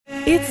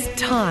It's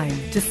time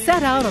to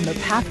set out on the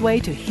pathway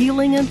to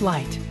healing and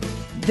light.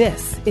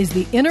 This is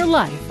The Inner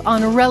Life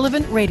on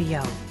Relevant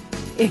Radio.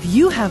 If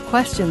you have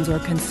questions or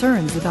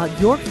concerns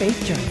about your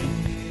faith journey,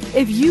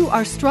 if you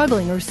are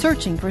struggling or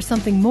searching for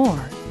something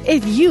more,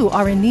 if you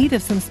are in need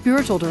of some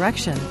spiritual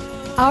direction,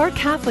 our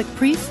Catholic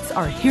priests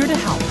are here to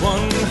help.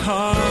 One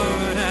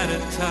heart at a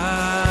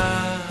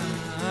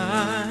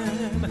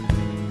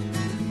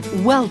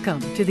time.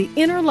 Welcome to The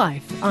Inner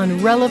Life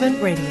on Relevant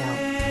Radio.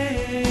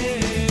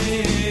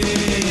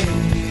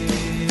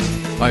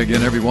 Hi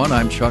again, everyone.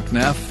 I'm Chuck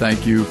Neff.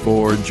 Thank you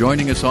for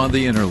joining us on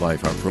The Inner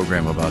Life, our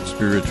program about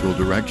spiritual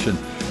direction.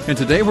 And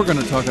today we're going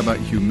to talk about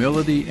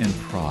humility and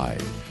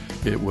pride.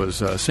 It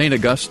was St.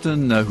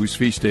 Augustine, whose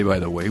feast day, by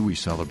the way, we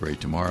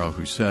celebrate tomorrow,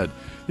 who said,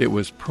 "It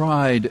was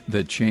pride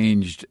that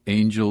changed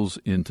angels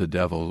into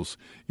devils.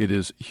 It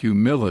is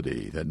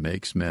humility that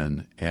makes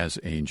men as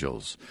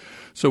angels."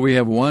 So we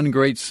have one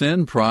great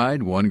sin,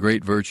 pride, one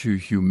great virtue,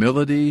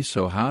 humility.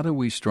 So how do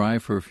we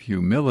strive for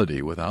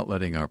humility without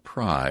letting our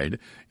pride,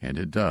 and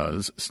it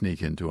does,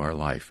 sneak into our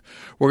life?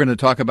 We're going to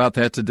talk about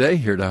that today.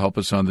 Here to help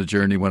us on the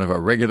journey, one of our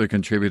regular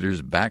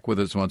contributors back with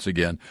us once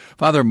again,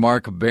 Father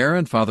Mark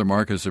Barron. Father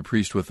Mark is a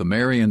priest with the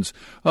Marians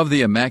of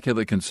the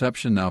Immaculate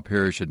Conception, now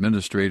parish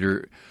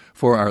administrator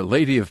for Our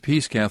Lady of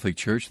Peace Catholic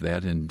Church,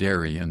 that in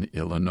Darien,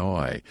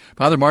 Illinois.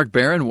 Father Mark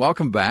Barron,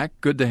 welcome back.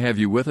 Good to have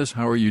you with us.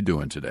 How are you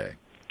doing today?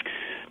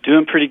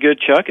 Doing pretty good,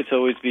 Chuck. It's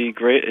always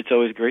great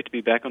to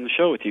be back on the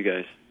show with you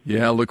guys.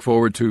 Yeah, I look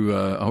forward to,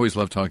 I always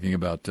love talking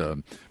about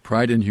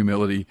pride and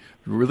humility.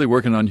 Really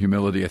working on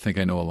humility. I think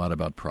I know a lot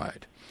about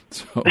pride.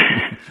 So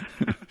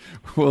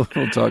we'll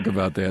talk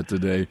about that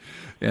today.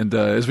 And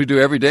as we do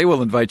every day,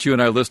 we'll invite you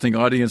and our listening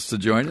audience to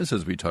join us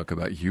as we talk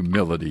about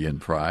humility and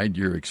pride,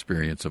 your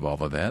experience of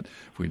all of that.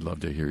 We'd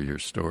love to hear your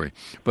story.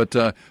 But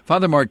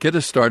Father Mark, get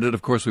us started.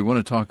 Of course, we want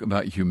to talk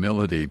about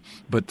humility,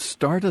 but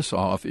start us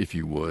off, if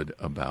you would,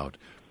 about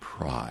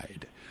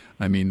pride.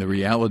 I mean, the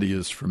reality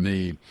is for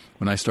me,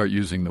 when I start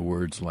using the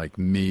words like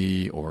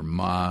me or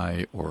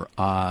my or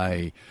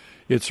I,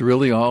 it's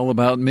really all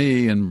about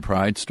me, and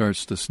pride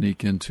starts to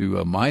sneak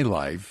into my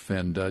life.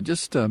 And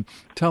just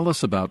tell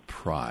us about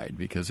pride,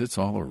 because it's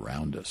all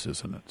around us,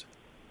 isn't it?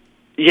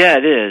 Yeah,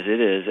 it is. It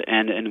is,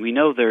 and we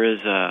know there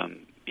is,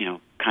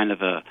 kind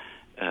of a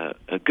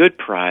good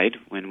pride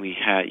when we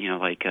have,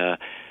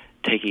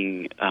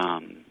 taking,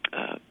 having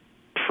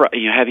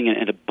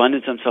an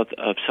abundance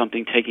of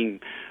something, taking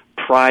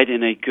pride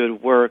in a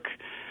good work,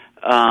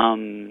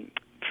 from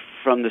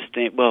the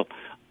state. Well,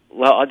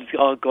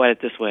 I'll go at it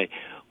this way.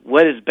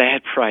 What is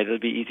bad pride? It'll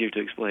be easier to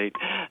explain.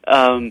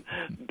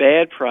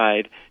 Bad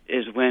pride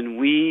is when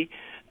we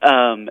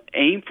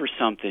aim for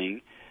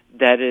something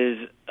that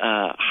is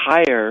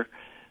higher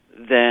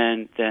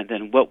than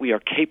what we are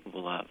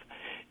capable of.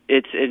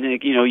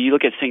 You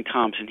look at St.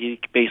 Thomas, and he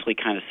basically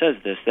kind of says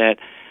this, that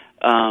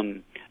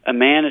a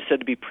man is said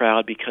to be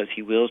proud because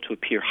he wills to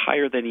appear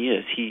higher than he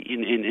is. He,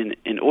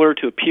 in order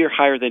to appear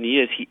higher than he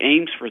is, he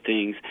aims for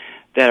things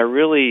that are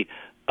really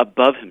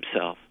above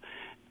himself.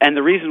 And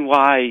the reason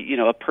why,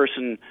 a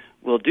person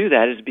will do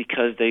that is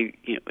because they,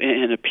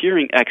 in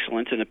appearing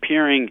excellent and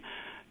appearing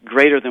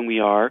greater than we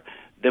are,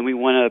 then we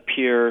want to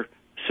appear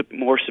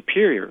more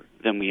superior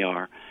than we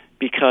are.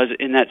 Because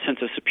in that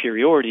sense of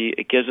superiority,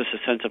 it gives us a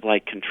sense of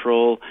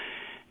control,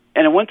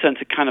 and in one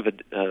sense, a kind of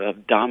a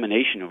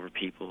domination over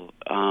people.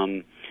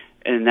 And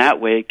in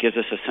that way, it gives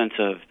us a sense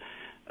of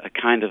a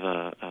kind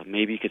of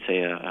maybe you could say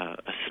a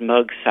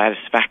smug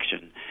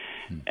satisfaction.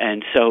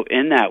 And so,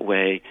 in that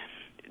way,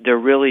 there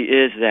really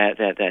is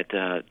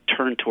that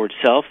turn towards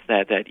self,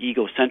 that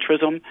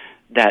egocentrism,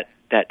 that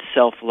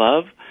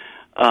self-love,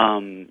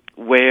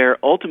 where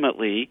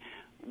ultimately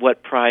what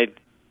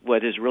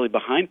is really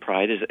behind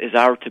pride is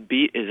our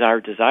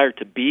desire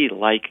to be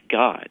like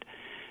God,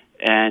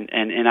 and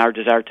in our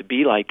desire to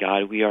be like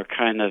God, we are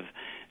kind of,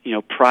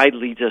 pride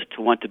leads us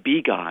to want to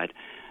be God,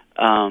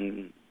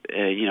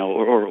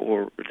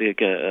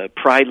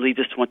 pride leads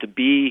us to want to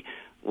be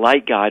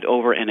like God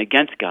over and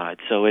against God.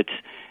 So it's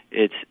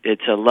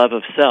a love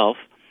of self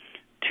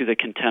to the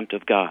contempt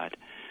of God.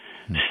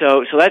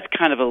 So that's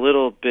kind of a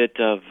little bit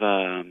of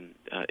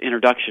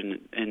introduction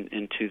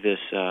into this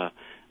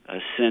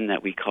sin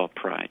that we call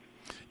pride.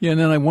 Yeah, and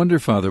then I wonder,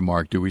 Father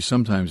Mark, do we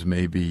sometimes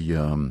maybe,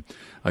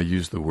 I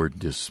use the word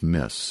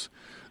dismiss,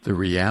 the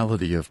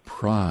reality of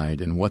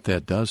pride and what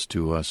that does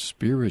to us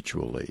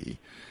spiritually?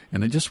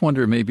 And I just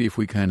wonder maybe if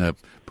we kind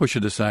of push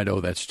it aside,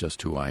 that's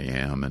just who I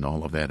am and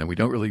all of that, and we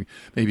don't really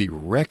maybe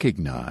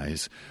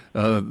recognize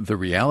the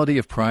reality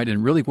of pride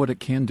and really what it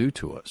can do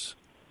to us.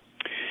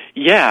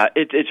 Yeah,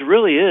 it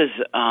really is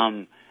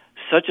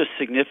such a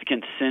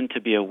significant sin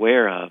to be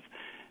aware of,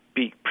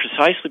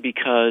 precisely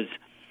because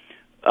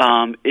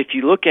if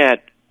you look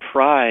at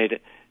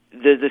pride,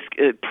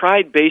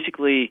 pride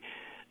basically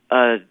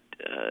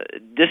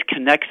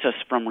disconnects us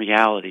from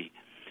reality.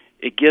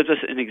 It gives us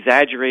an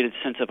exaggerated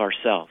sense of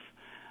ourself.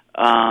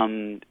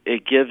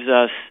 It gives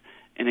us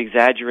an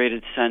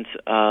exaggerated sense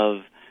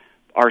of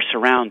our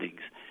surroundings.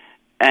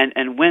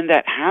 And when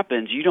that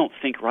happens, you don't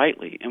think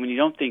rightly. And when you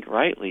don't think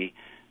rightly,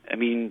 I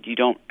mean, you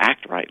don't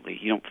act rightly.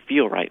 You don't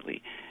feel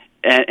rightly.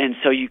 And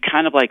so you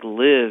kind of like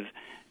live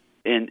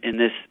in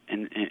this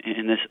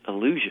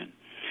illusion.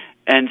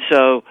 And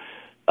so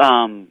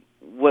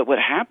what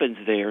happens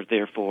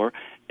therefore,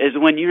 is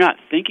when you're not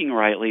thinking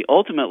rightly,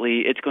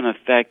 ultimately it's going to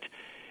affect,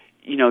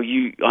 you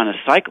on a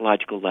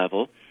psychological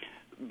level,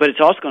 but it's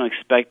also going to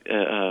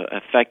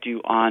affect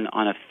you on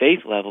a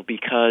faith level,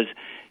 because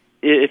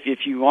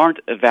if you aren't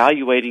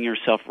evaluating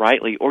yourself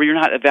rightly, or you're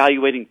not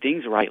evaluating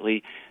things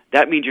rightly,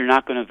 that means you're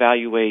not going to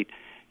evaluate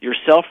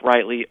yourself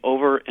rightly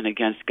over and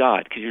against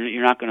God, because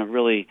you're not going to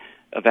really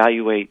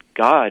evaluate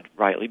God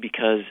rightly,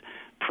 because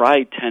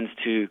pride tends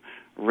to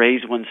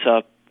raise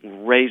oneself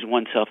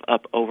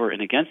up over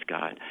and against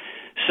God.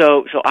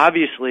 So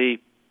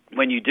obviously,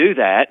 when you do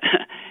that,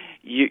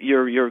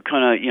 you're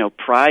gonna,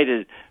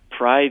 pride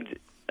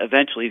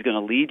eventually is going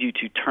to lead you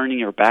to turning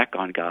your back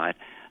on God,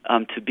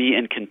 to be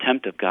in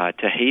contempt of God,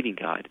 to hating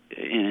God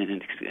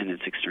in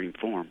its extreme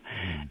form.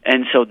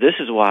 And so this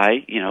is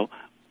why,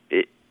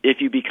 if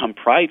you become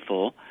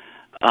prideful,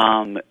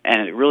 and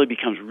it really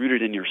becomes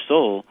rooted in your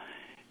soul,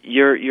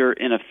 you're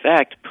in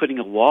effect putting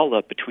a wall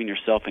up between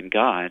yourself and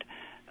God,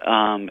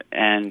 and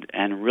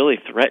really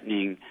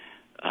threatening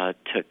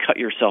to cut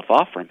yourself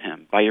off from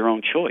Him by your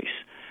own choice,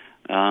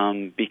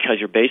 because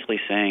you're basically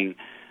saying,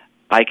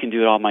 I can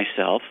do it all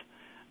myself.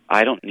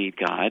 I don't need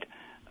God.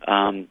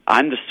 I'm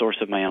the source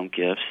of my own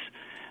gifts.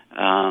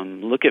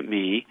 Look at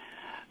me.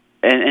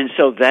 And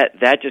so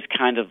that just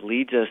kind of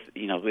leads us,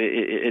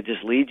 it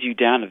just leads you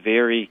down a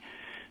very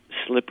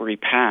slippery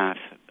path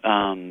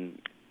of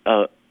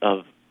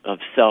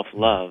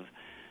self-love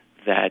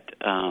that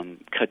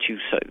cuts you,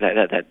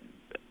 that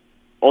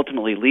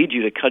ultimately leads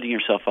you to cutting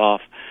yourself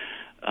off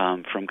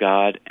from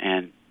God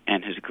and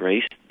His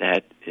grace.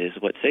 That is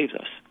what saves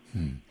us.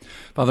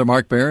 Father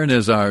Mark Barron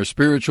is our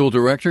spiritual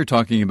director,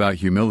 talking about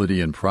humility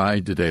and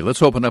pride today.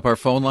 Let's open up our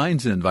phone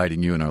lines,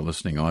 inviting you and our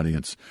listening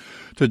audience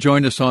to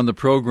join us on the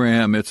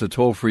program. It's a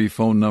toll-free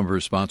phone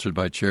number sponsored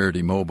by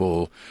Charity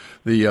Mobile,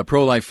 the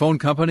pro-life phone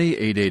company,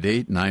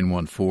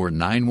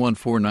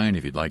 888-914-9149,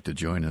 if you'd like to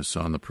join us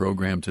on the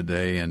program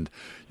today. And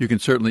you can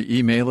certainly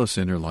email us,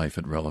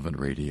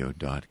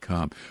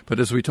 innerlife@relevantradio.com. But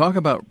as we talk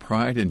about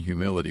pride and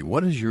humility,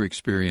 what is your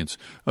experience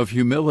of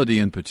humility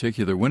in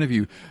particular? When have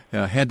you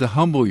had to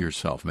humble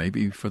yourself,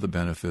 maybe for the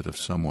benefit of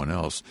someone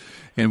else?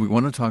 And we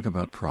want to talk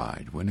about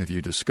pride. When have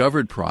you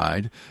discovered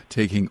pride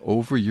taking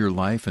over your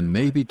life and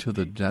maybe to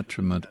the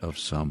detriment of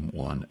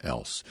someone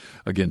else?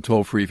 Again,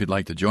 toll-free if you'd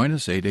like to join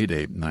us,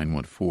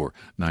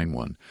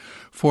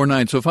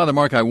 888-914-9149. So, Father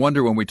Mark, I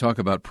wonder, when we talk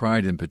about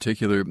pride in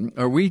particular,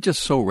 are we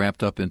just so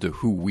wrapped up into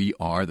who we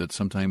are that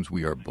sometimes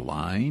we are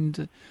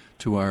blind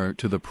to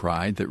the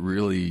pride that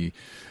really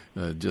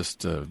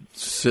just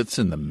sits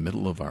in the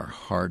middle of our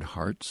hard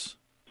hearts?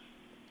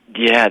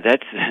 Yeah,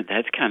 that's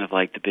kind of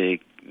like the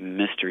big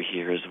mystery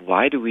here, is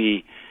why do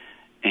we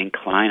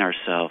incline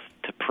ourselves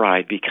to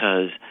pride?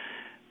 Because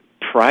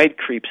pride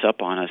creeps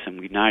up on us and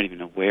we're not even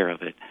aware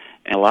of it.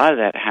 And a lot of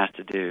that has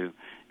to do,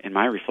 in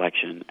my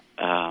reflection,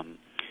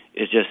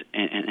 is just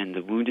in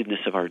the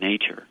woundedness of our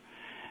nature.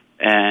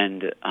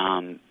 And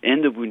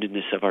in the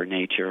woundedness of our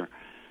nature,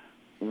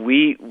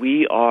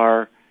 we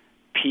are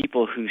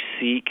people who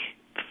seek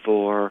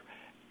for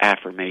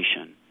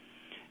affirmation.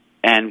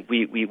 And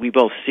we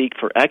both seek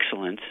for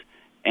excellence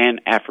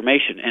and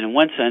affirmation. And in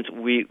one sense,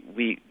 we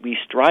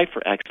strive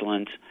for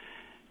excellence.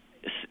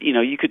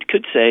 You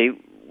could say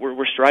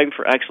we're striving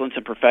for excellence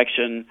and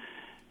perfection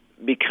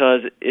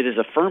because it is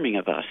affirming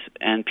of us,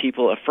 and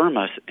people affirm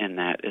us in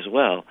that as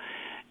well.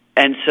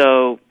 And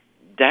so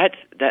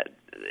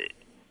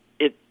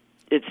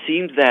it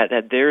seems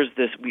that there's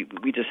this,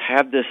 we just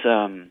have this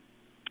in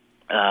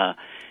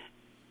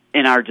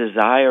our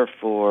desire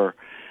for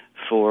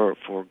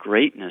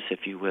greatness,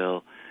 if you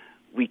will,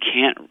 we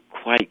can't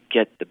quite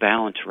get the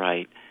balance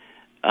right,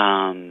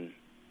 and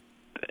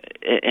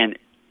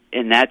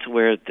that's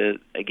where the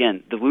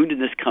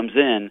woundedness comes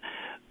in.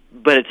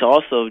 But it's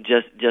also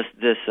just this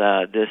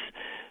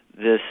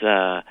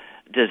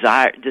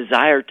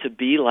desire to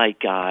be like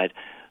God,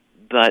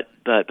 but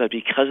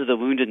because of the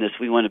woundedness,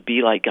 we want to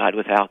be like God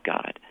without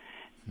God,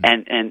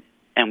 and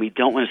we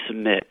don't want to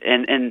submit,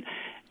 and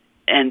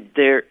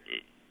they're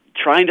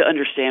trying to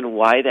understand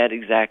why that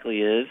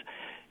exactly is.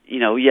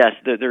 Yes,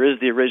 there is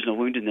the original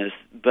woundedness,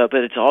 but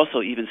it's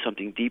also even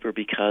something deeper,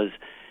 because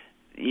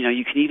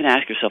you can even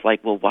ask yourself,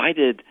 like, well, why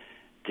did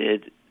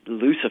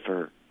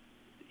Lucifer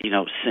sin?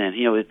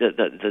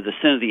 The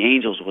sin of the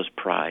angels was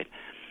pride,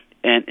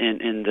 and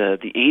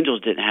the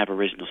angels didn't have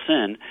original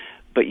sin,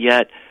 but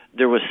yet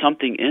there was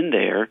something in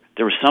there.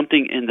 There was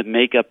something in the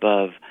makeup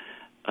of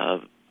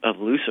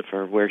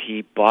Lucifer where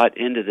he bought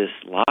into this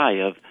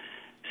lie of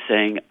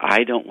saying,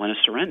 I don't want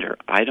to surrender,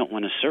 I don't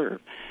want to serve.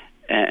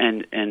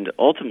 And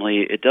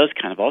ultimately, it does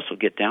kind of also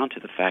get down to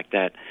the fact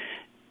that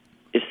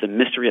it's the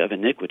mystery of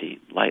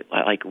iniquity.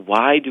 Like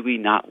why do we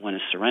not want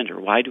to surrender?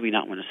 Why do we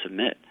not want to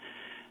submit?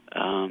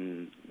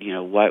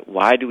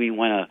 Why do we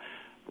want to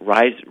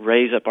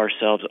raise up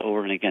ourselves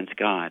over and against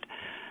God.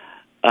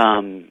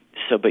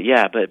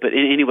 But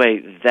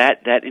anyway,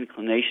 that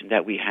inclination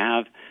that we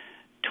have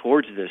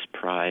towards this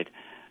pride,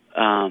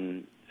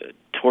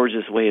 towards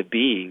this way of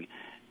being,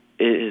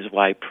 is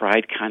why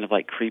pride kind of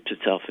like creeps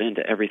itself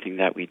into everything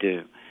that we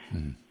do.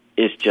 Mm.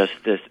 It's just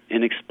this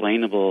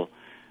inexplainable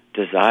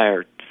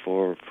desire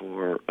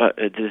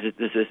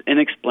this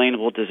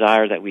inexplainable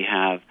desire that we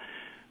have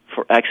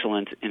for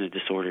excellence in a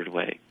disordered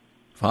way.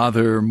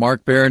 Father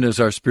Mark Barron is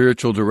our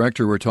spiritual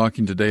director. We're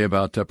talking today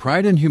about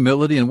pride and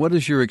humility, and what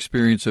is your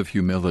experience of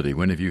humility?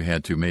 When have you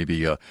had to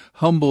maybe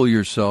humble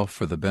yourself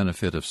for the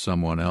benefit of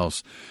someone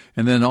else?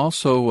 And then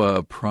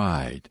also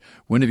pride.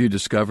 When have you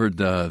discovered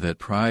that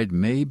pride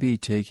may be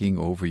taking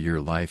over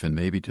your life and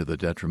maybe to the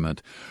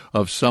detriment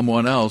of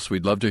someone else?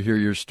 We'd love to hear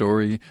your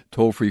story.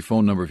 Toll-free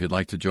phone number if you'd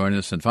like to join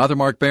us. And Father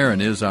Mark Barron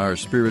is our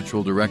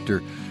spiritual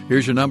director.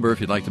 Here's your number if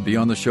you'd like to be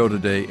on the show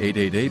today,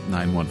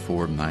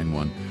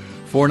 888-914-9149.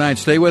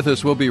 Stay with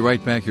us. We'll be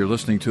right back. You're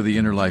listening to The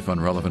Inner Life on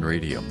Relevant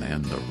Radio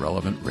and the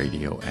Relevant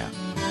Radio app.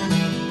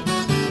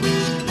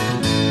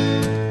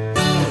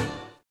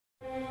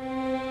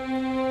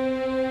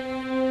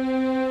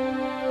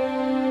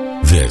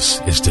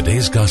 This is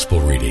today's Gospel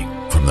reading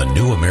from the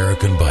New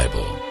American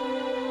Bible.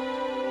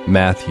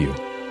 Matthew,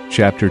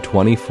 chapter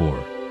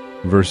 24,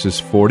 verses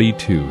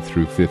 42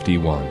 through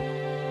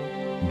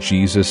 51.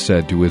 Jesus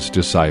said to his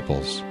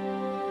disciples,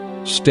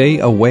 "Stay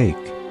awake,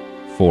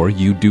 for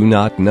you do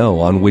not know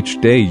on which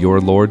day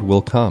your Lord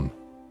will come.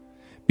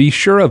 Be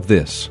sure of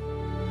this,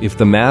 if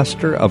the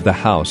master of the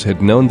house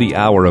had known the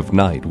hour of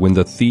night when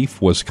the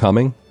thief was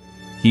coming,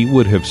 he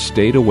would have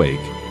stayed awake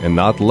and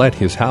not let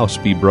his house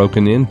be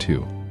broken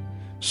into.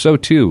 So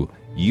too,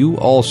 you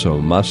also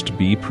must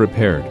be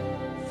prepared,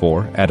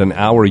 for at an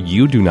hour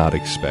you do not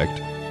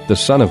expect, the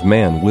Son of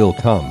Man will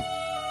come.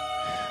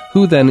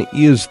 Who then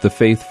is the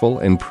faithful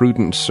and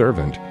prudent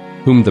servant,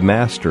 whom the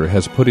master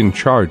has put in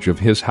charge of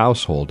his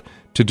household,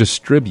 to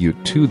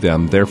distribute to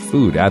them their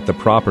food at the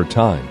proper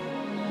time?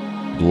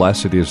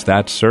 Blessed is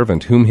that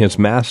servant whom his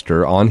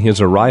master on his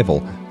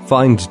arrival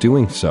finds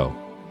doing so.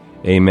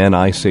 Amen,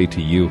 I say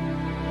to you,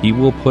 he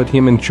will put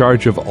him in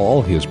charge of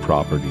all his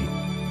property.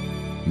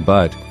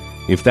 But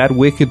if that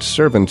wicked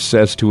servant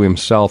says to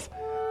himself,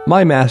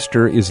 'My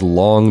master is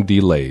long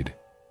delayed,'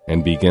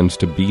 and begins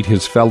to beat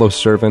his fellow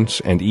servants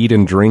and eat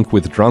and drink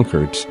with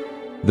drunkards,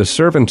 the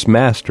servant's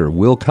master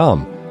will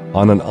come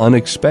on an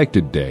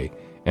unexpected day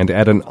and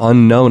at an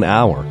unknown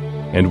hour,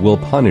 and will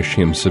punish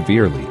him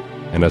severely,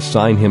 and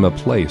assign him a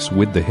place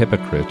with the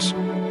hypocrites,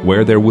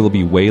 where there will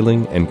be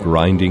wailing and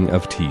grinding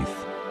of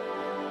teeth."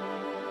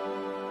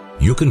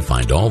 You can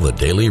find all the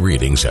daily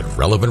readings at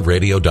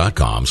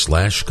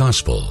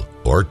relevantradio.com/gospel,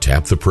 or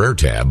tap the prayer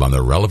tab on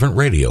the Relevant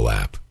Radio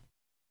app.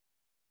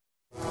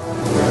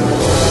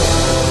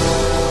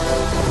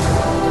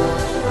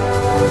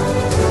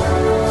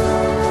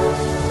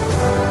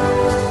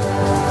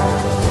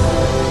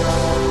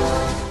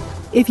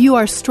 If you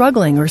are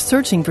struggling or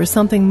searching for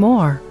something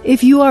more,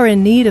 if you are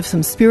in need of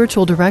some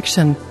spiritual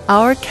direction,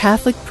 our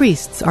Catholic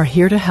priests are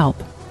here to help.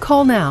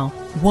 Call now,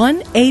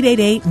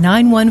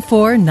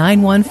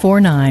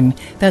 1-888-914-9149.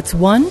 That's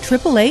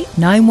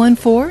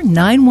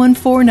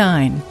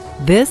 1-888-914-9149.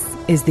 This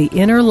is The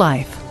Inner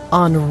Life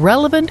on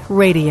Relevant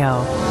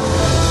Radio.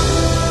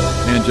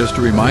 And just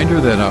a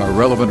reminder that our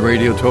Relevant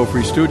Radio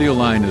toll-free studio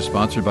line is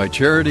sponsored by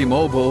Charity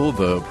Mobile,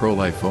 the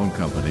pro-life phone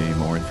company.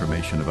 More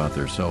information about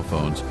their cell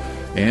phones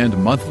and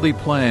monthly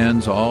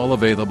plans, all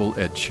available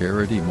at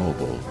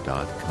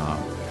CharityMobile.com.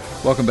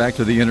 Welcome back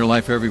to The Inner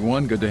Life,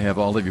 everyone. Good to have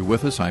all of you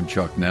with us. I'm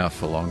Chuck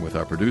Neff, along with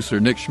our producer,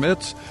 Nick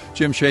Schmitz.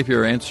 Jim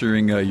Shapier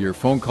answering your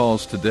phone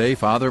calls today.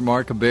 Father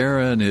Mark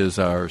Barron is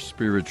our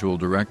spiritual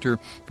director.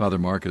 Father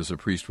Mark is a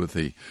priest with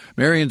the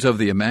Marians of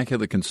the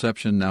Immaculate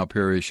Conception, now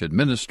parish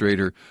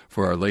administrator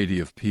for Our Lady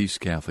of Peace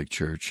Catholic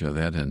Church,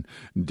 that in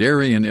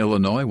Darien,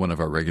 Illinois, one of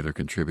our regular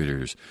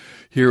contributors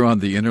here on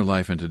The Inner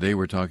Life. And today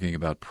we're talking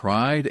about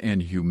pride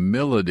and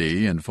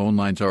humility, and phone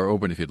lines are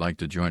open if you'd like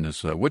to join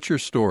us. What's your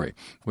story?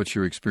 What's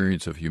your experience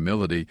of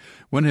humility?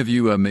 When have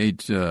you had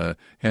to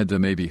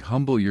maybe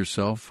humble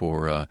yourself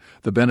for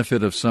the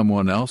benefit of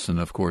someone else? And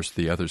of course,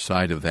 the other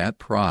side of that,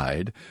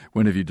 pride.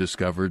 When have you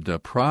discovered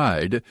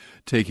pride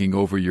taking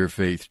over your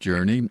faith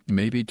journey,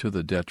 maybe to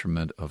the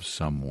detriment of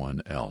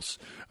someone else?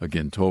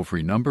 Again,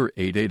 toll-free number,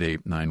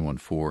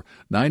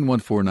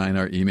 888-914-9149.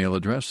 Our email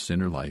address,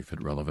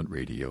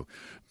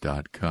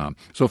 innerlife@relevantradio.com.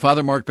 So,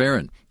 Father Mark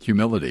Barron,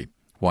 humility,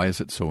 why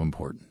is it so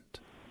important?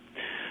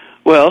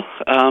 Well,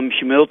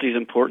 humility is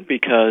important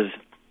because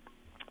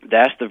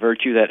that's the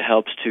virtue that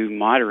helps to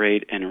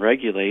moderate and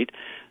regulate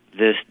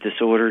this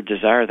disordered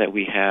desire that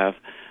we have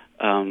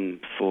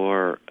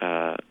for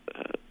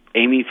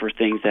aiming for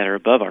things that are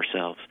above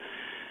ourselves.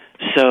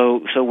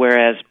 So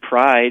whereas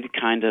pride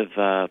kind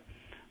of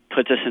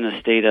puts us in a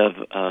state of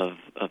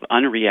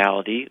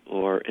unreality,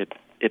 or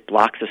it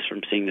blocks us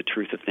from seeing the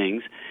truth of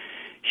things,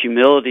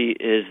 humility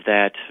is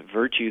that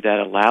virtue that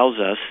allows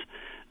us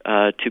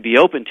to be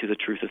open to the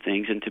truth of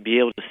things and to be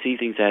able to see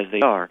things as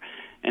they are,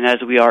 And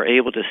as we are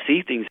able to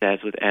see things as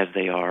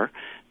they are,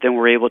 then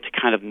we're able to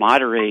kind of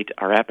moderate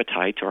our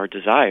appetites or our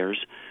desires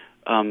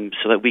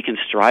so that we can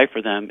strive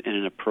for them in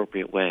an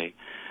appropriate way.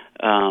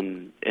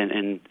 And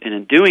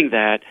in doing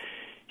that,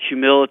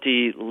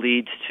 humility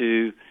leads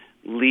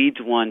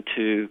one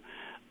to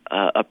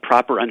a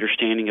proper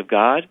understanding of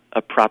God,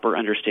 a proper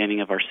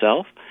understanding of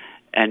ourselves,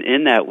 and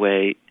in that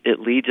way, it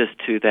leads us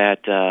to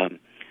that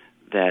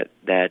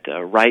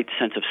right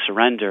sense of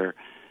surrender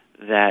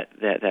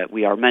that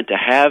we are meant to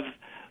have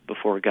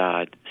before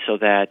God, so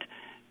that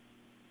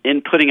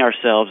in putting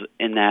ourselves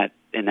in that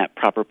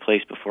proper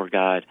place before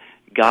God,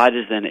 God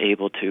is then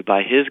able to,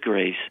 by His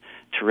grace,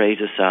 to raise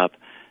us up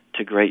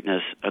to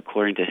greatness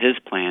according to His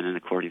plan and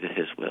according to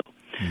His will.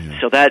 Yeah.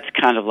 So that's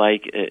kind of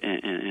like,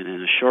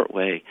 in a short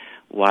way,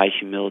 why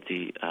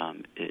humility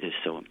is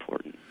so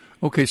important.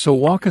 Okay, so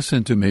walk us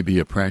into maybe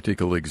a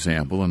practical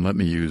example, and let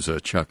me use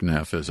Chuck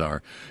Neff as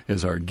our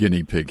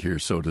guinea pig here,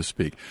 so to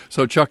speak.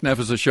 So Chuck Neff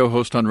is a show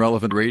host on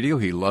Relevant Radio.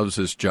 He loves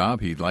his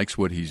job. He likes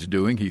what he's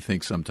doing. He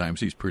thinks sometimes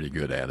he's pretty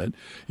good at it.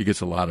 He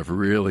gets a lot of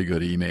really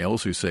good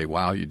emails who say,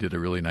 wow, you did a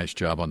really nice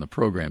job on the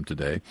program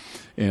today.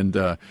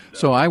 And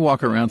so I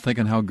walk around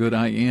thinking how good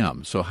I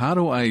am. So how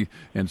do I,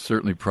 and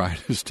certainly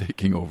pride is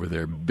taking over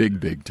there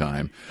big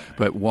time,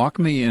 but walk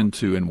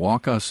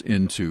us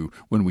into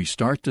when we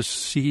start to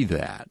see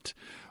that.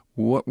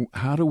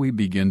 How do we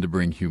begin to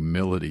bring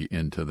humility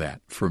into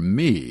that? For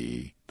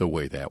me, the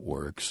way that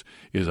works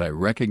is I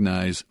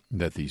recognize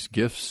that these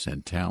gifts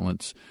and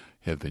talents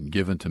have been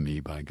given to me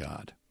by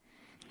God,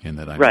 and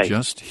that I'm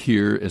just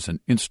here as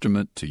an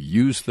instrument to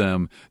use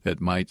them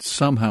that might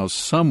somehow,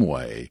 some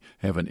way,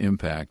 have an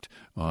impact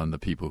on the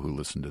people who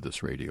listen to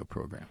this radio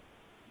program.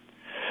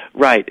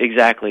 Right,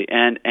 exactly,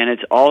 and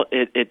it's all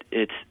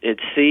it's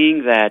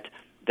seeing that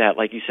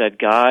like you said,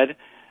 God.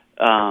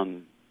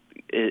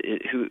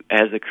 Who,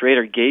 as the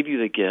Creator, gave you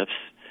the gifts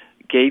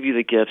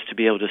to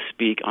be able to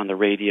speak on the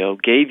radio,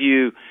 gave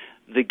you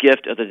the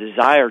gift of the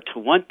desire to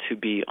want to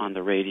be on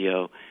the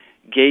radio,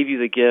 gave you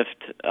the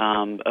gift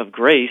of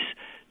grace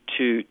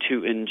to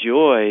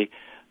enjoy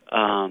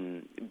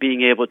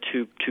being able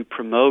to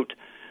promote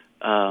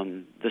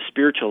the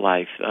spiritual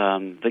life,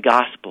 the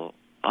gospel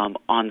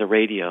on the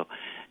radio,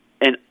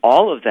 and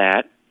all of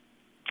that,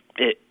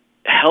 it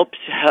helps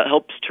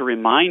to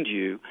remind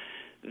you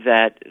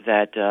that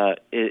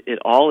it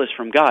all is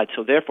from God.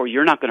 So therefore,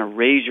 you're not going to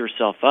raise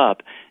yourself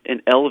up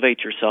and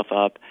elevate yourself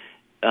up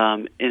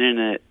in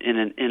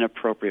an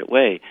inappropriate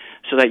way.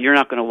 So that you're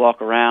not going to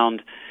walk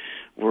around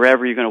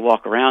wherever you're going to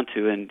walk around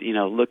to, and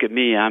look at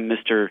me, I'm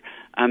Mr.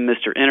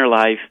 Inner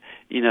Life.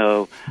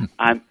 If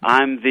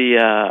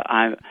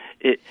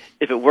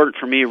it weren't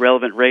for me,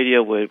 Relevant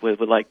Radio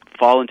would like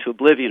fall into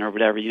oblivion or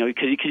whatever.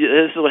 Because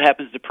this is what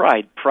happens to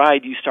pride.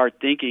 Pride, you start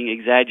thinking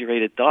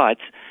exaggerated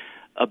thoughts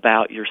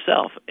about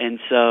yourself, and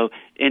so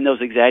in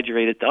those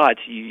exaggerated thoughts,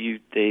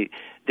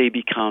 they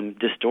become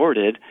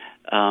distorted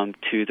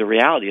to the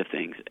reality of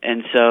things,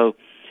 and so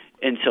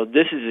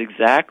this is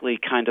exactly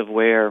kind of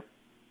where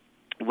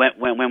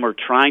when we're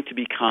trying to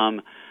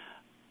become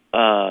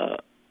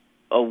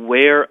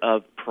aware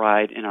of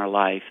pride in our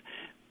life,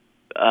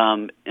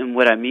 and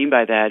what I mean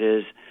by that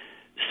is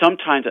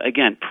sometimes,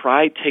 again,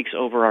 pride takes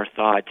over our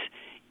thoughts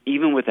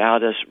even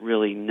without us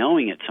really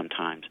knowing it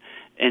sometimes.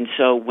 And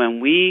so when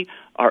we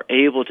are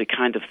able to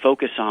kind of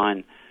focus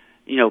on,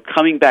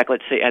 coming back,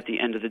 let's say at the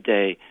end of the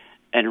day,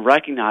 and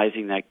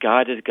recognizing that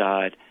God is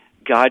God,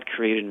 God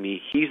created me,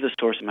 He's the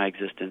source of my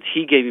existence,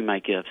 He gave me my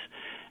gifts,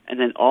 and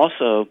then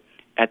also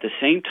at the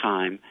same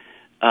time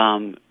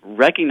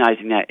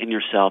recognizing that in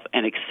yourself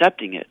and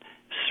accepting it,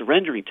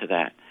 surrendering to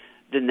that,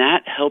 then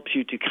that helps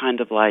you to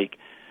kind of like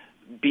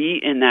be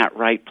in that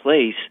right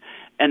place.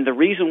 And the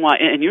reason why,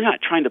 and you're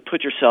not trying to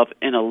put yourself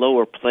in a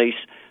lower place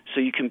so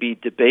you can be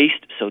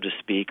debased, so to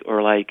speak,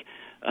 or like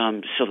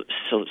so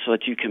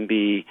that you can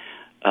be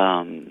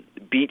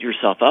beat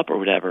yourself up or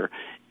whatever.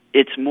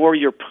 It's more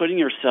you're putting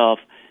yourself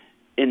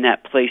in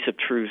that place of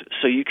truth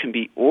so you can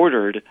be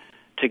ordered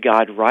to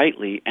God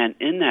rightly, and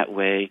in that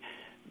way,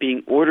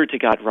 being ordered to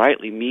God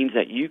rightly means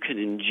that you can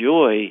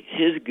enjoy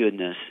His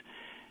goodness,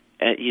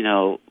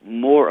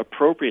 more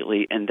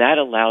appropriately, and that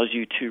allows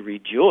you to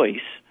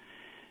rejoice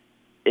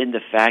in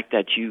the fact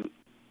that you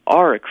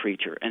are a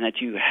creature and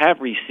that you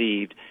have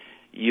received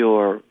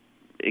your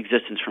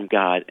existence from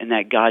God and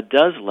that God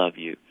does love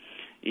you.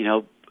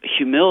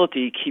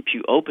 Humility keeps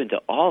you open to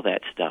all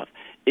that stuff.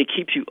 It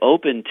keeps you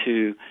open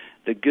to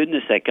the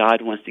goodness that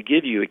God wants to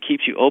give you. It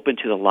keeps you open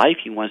to the life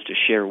He wants to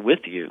share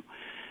with you.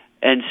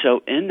 And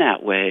so in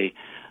that way,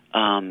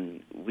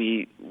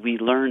 we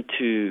learn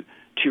to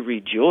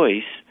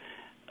rejoice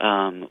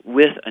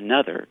with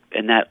another,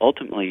 and that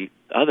ultimate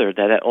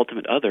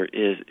other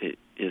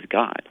is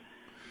God.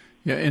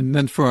 Yeah, and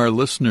then for our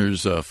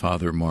listeners,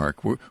 Father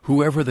Mark,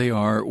 whoever they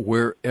are,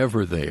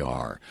 wherever they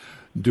are,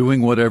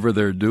 doing whatever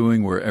they're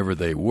doing, wherever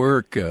they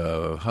work,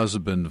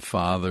 husband,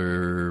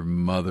 father,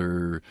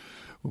 mother,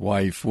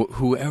 wife,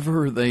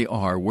 whoever they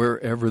are,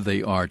 wherever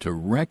they are, to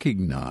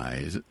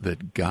recognize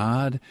that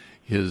God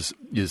is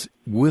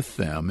with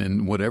them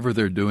in whatever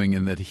they're doing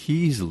and that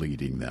He's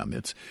leading them.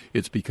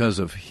 It's because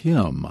of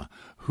Him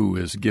who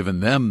has given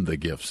them the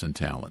gifts and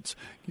talents.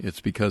 It's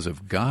because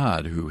of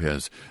God who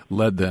has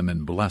led them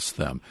and blessed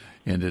them.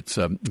 And it's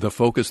the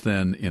focus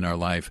then in our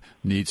life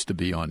needs to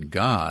be on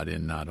God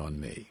and not on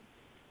me.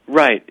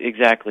 Right,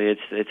 exactly.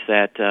 It's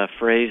that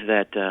phrase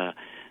that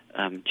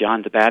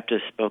John the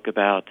Baptist spoke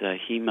about,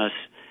 he must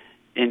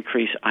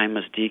increase, I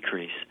must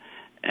decrease.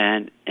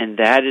 And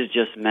that is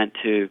just meant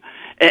to,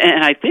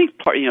 and I think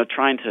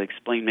trying to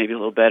explain maybe a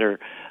little better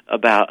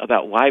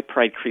about why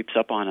pride creeps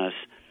up on us,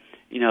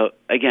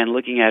 again,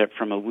 looking at it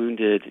from a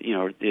wounded,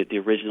 the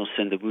original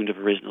sin, the wound of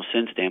original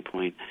sin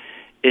standpoint,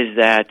 is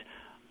that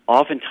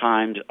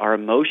oftentimes our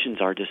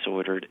emotions are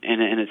disordered,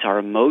 and it's our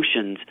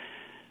emotions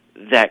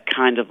that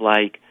kind of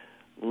like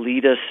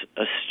lead us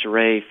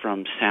astray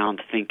from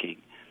sound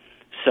thinking.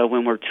 So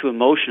when we're too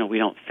emotional, we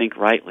don't think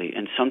rightly.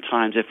 And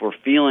sometimes if we're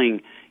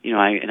feeling,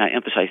 I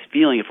emphasize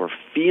feeling, if we're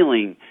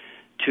feeling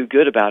too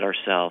good about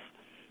ourselves,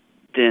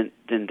 then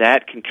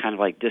that can kind of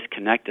like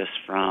disconnect us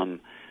from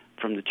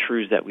the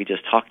truths that we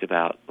just talked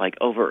about. Like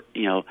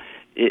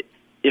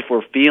if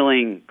we're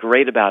feeling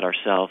great about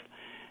ourselves,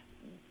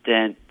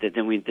 then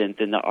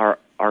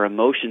our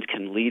emotions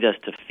can lead us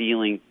to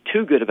feeling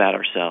too good about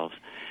ourselves.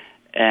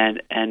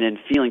 And in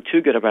feeling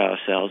too good about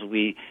ourselves,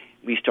 we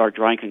start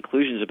drawing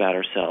conclusions about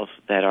ourselves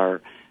that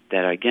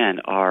again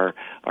are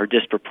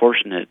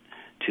disproportionate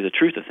to the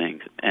truth of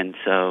things. And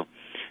so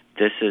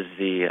this is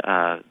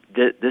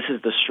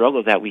the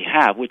struggle that we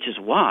have, which is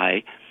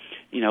why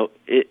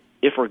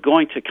if we're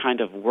going to kind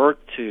of work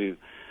to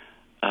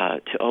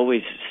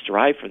always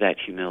strive for that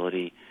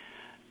humility,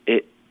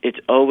 it's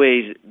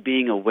always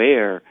being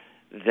aware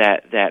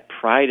that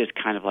pride is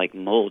kind of like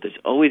mold. It's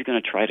always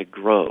going to try to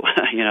grow.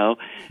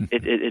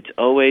 It's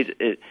always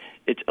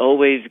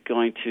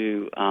going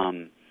to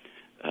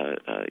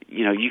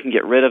you can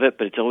get rid of it,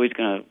 but it's always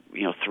going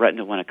to threaten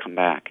to want to come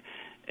back.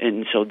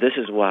 And so this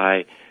is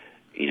why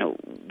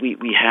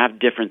we have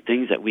different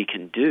things that we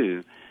can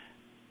do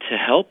to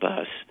help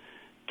us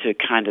to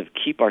kind of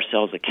keep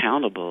ourselves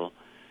accountable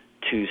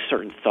to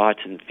certain thoughts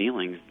and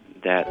feelings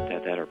that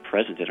are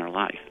present in our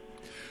life.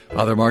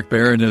 Father Mark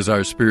Barron is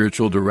our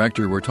spiritual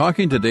director. We're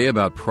talking today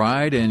about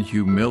pride and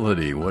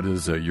humility. What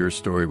is your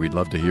story? We'd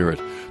love to hear it.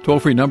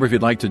 Toll-free number if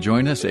you'd like to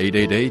join us,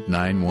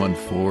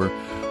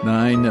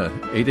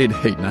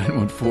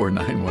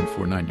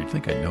 888-914-9149. You'd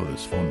think I know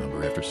this phone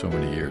number after so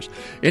many years.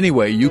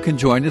 Anyway, you can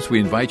join us.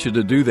 We invite you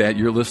to do that.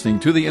 You're listening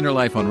to The Inner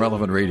Life on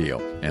Relevant Radio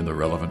and the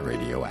Relevant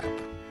Radio app.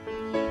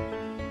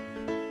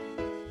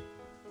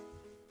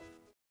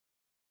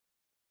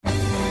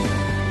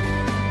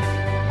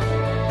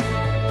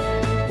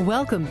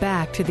 Welcome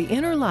back to The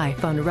Inner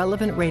Life on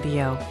Relevant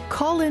Radio.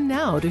 Call in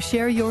now to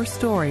share your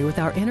story with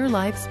our Inner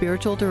Life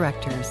spiritual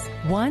directors.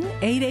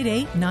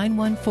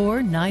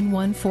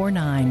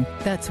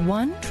 1-888-914-9149. That's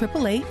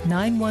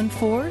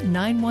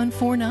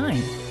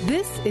 1-888-914-9149.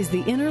 This is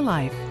The Inner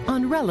Life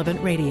on Relevant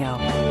Radio.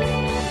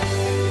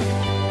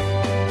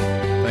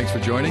 Thanks for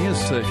joining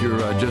us. If you're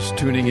just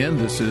tuning in,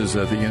 this is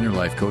The Inner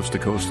Life, coast to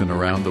coast and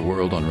around the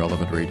world on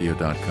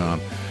relevantradio.com.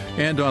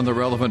 And on the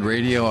Relevant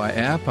Radio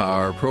app,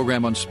 our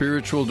program on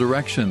spiritual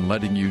direction,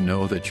 letting you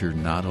know that you're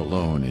not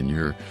alone in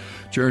your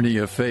journey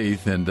of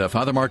faith. And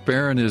Father Mark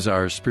Barron is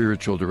our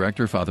spiritual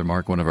director. Father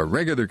Mark, one of our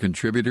regular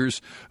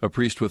contributors, a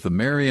priest with the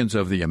Marians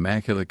of the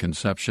Immaculate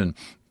Conception,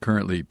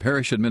 currently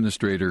parish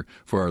administrator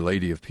for Our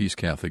Lady of Peace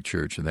Catholic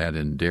Church, that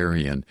in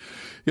Darien,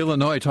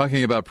 Illinois,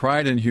 talking about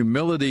pride and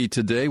humility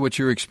today. What's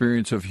your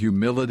experience of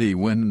humility?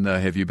 When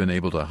have you been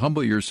able to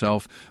humble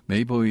yourself,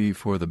 maybe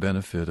for the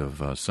benefit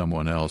of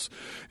someone else?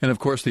 And, of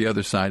course, the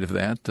other side of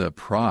that,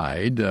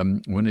 pride.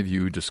 When have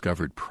you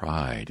discovered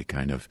pride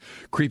kind of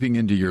creeping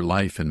into your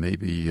life and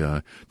maybe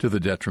to the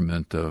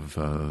detriment of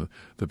the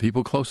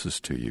people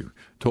closest to you?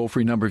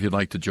 Toll-free number if you'd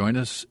like to join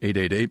us,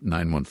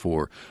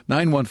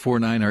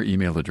 888-914-9149. Our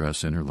email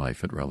address,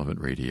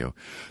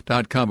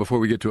 innerlife@relevantradio.com. Before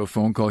we get to a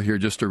phone call here,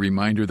 just a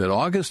reminder that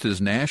August is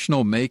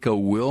National Make a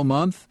Will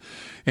Month,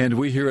 and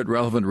we here at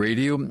Relevant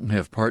Radio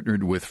have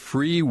partnered with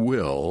Free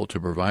Will to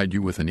provide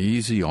you with an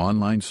easy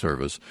online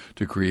service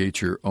to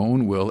create your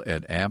own will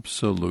at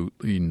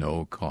absolutely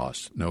no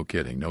cost. No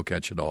kidding, no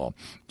catch at all.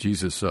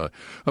 Jesus,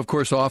 of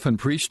course, often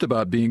preached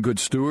about being good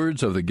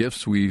stewards of the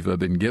gifts we've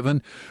been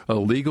given. A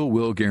legal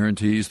will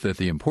guarantees that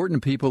the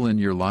important people in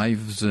your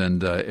lives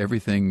and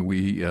everything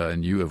we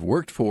and you have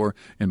worked for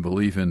and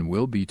believe in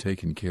will be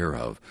taken care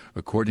of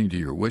according to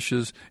your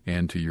wishes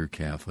and to your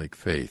Catholic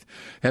faith.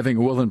 Having a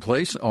will in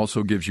place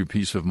also gives you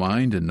peace of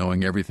mind and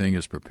knowing everything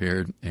is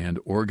prepared and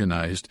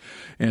organized.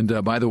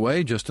 And by the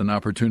way, just an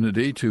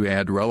opportunity to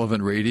add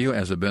Relevant Radio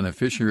as a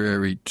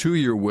beneficiary to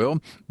your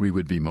will. We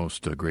would be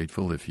most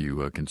grateful if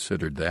you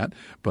considered that,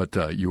 but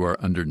you are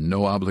under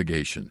no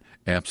obligation.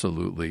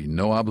 Absolutely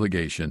no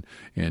obligation,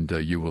 and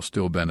you will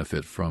still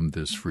benefit from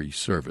this free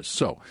service.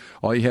 So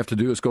all you have to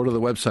do is go to the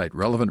website,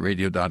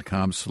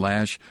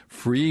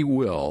 relevantradio.com/free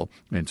will,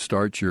 and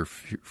start your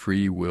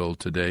free will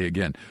today.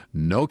 Again,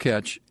 no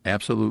catch,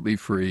 absolutely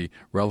free,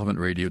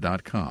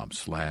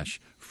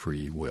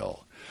 relevantradio.com/free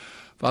will.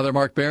 Father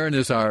Mark Barron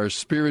is our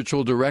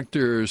spiritual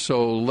director,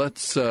 so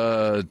let's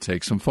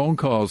take some phone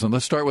calls, and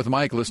let's start with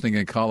Mike listening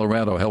in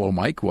Colorado. Hello,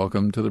 Mike.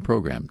 Welcome to the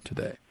program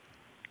today.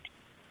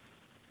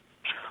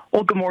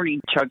 Well, good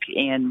morning, Chuck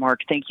and Mark.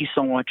 Thank you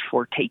so much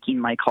for taking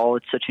my call.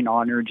 It's such an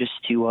honor just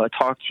to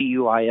talk to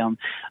you. I am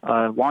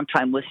a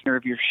longtime listener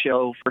of your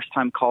show,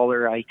 first-time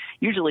caller. I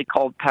usually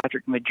call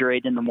Patrick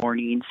Madrid in the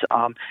mornings.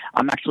 I'm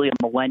actually a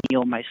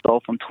millennial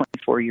myself. I'm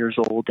 24 years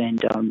old, and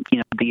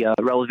the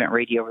Relevant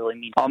Radio really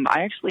means.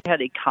 I actually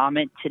had a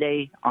comment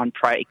today on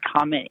pride, a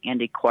comment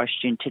and a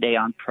question today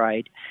on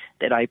pride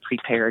that I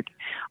prepared.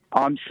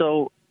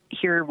 So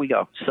here we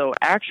go. So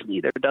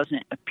actually, there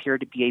doesn't appear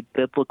to be a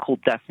biblical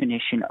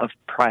definition of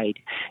pride,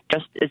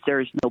 just as there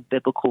is no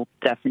biblical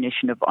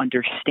definition of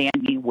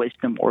understanding,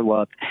 wisdom, or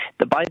love.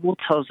 The Bible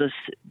tells us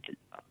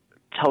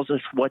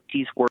what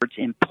these words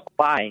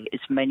imply, as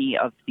many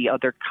of the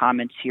other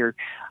comments here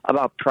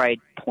about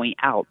pride point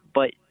out,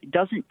 but it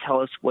doesn't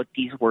tell us what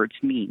these words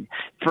mean.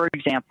 For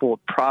example,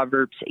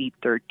 Proverbs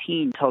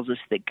 8:13 tells us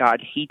that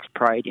God hates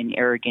pride and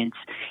arrogance,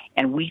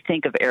 and we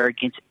think of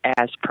arrogance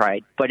as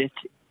pride. But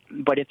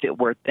if it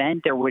were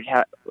then, there would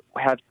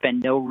have been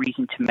no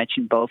reason to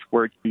mention both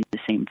words in the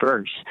same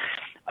verse,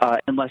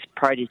 unless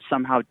pride is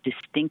somehow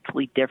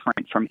distinctly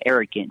different from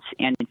arrogance.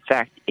 And in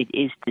fact, it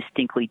is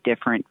distinctly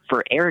different.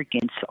 For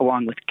arrogance,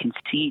 along with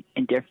conceit,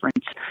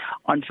 indifference,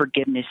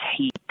 unforgiveness,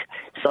 hate,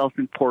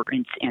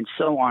 self-importance, and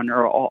so on,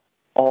 are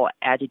all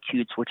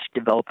attitudes which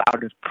develop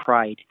out of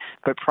pride.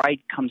 But pride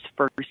comes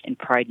first, and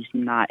pride is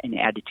not an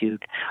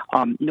attitude.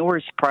 Nor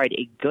is pride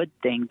a good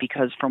thing,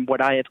 because from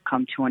what I have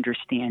come to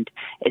understand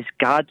is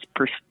God's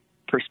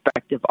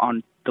perspective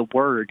on the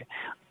word,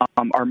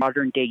 our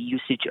modern-day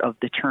usage of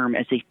the term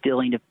as a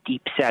feeling of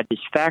deep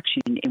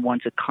satisfaction in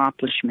one's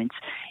accomplishments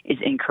is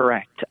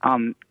incorrect.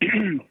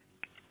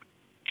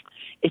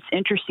 It's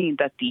interesting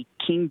that the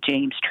King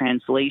James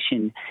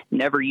translation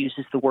never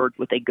uses the word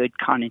with a good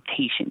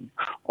connotation,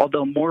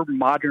 although more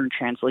modern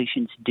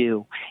translations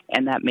do,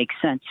 and that makes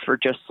sense, for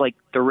just like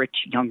the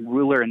rich young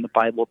ruler in the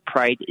Bible,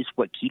 pride is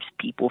what keeps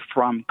people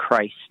from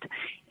Christ.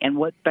 And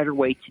what better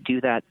way to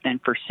do that than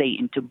for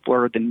Satan to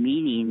blur the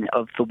meaning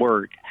of the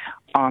word?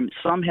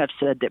 Some have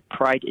said that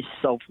pride is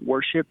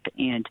self-worship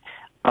and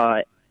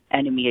an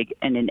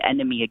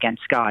enemy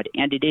against God,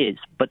 and it is,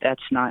 but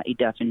that's not a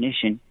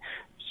definition.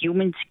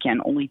 Humans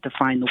can only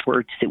define the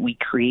words that we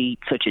create,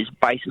 such as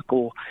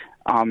bicycle,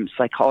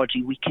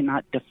 psychology. We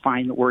cannot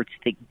define the words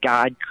that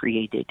God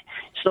created.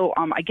 So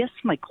I guess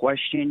my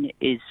question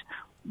is,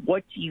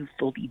 what do you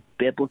feel the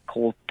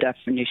biblical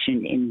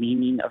definition and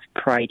meaning of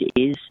pride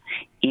is,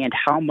 and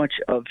how much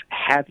of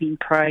having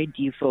pride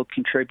do you feel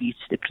contributes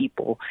to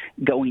people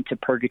going to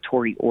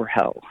purgatory or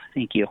hell?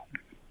 Thank you.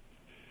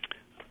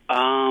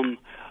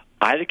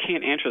 I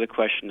can't answer the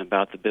question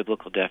about the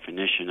biblical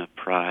definition of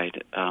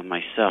pride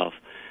myself.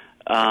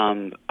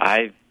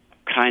 I've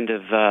kind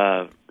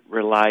of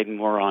relied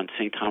more on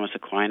St. Thomas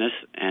Aquinas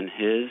and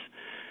his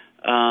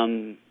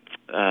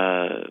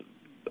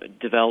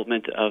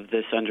development of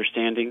this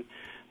understanding,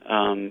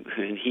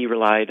 and he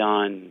relied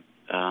on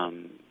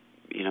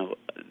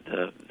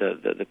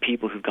the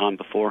people who've gone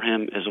before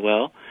him as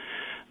well.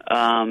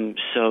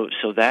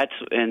 So that's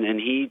and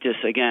he just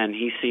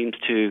he seems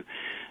to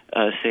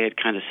say it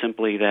kind of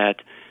simply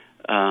that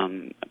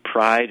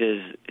pride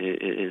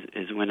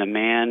is when a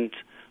man's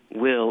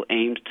will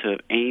aims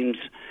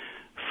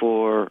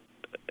for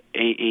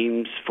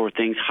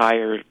things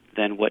higher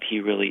than what he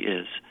really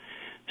is.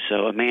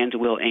 So a man's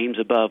will aims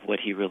above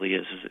what he really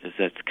is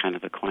that's kind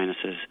of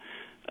Aquinas's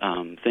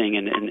thing.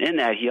 And in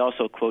that, he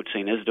also quotes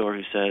St. Isidore,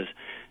 who says,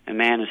 "A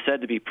man is said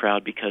to be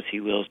proud because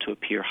he wills to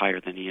appear higher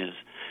than he is."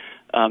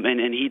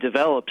 And he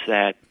develops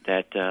that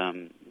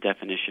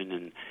definition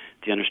and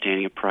the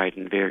understanding of pride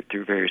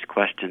through various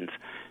questions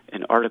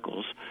and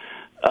articles.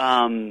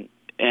 And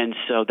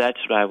so that's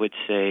what I would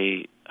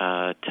say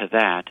to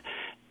that.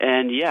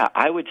 And yeah,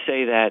 I would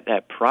say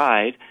that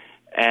pride,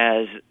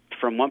 as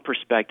from one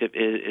perspective,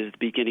 is the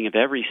beginning of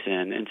every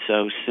sin. And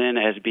so sin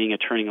as being a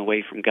turning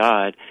away from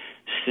God,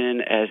 sin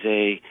as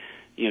a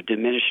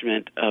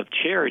diminishment of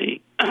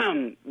charity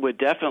would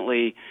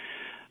definitely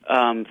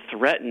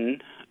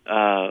threaten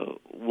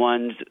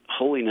one's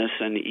holiness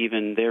and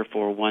even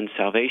therefore one's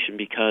salvation,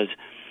 because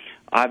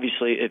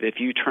obviously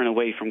if you turn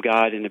away from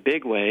God in a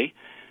big way,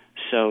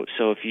 so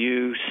if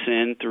you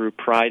sin through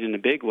pride in a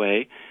big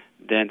way,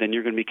 then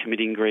you're going to be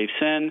committing grave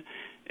sin,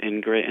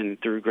 and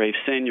through grave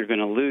sin you're going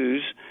to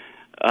lose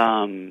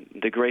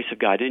the grace of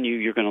God in you.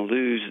 You're going to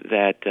lose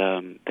that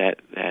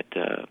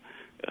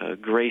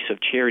grace of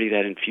charity,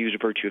 that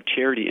infused virtue of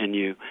charity in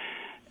you,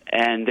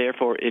 and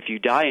therefore, if you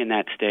die in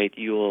that state,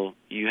 you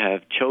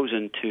have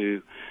chosen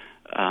to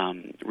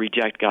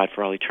reject God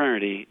for all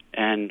eternity.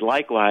 And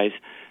likewise,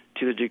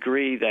 to the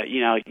degree that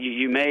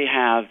you may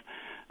have,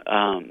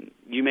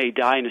 you may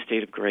die in a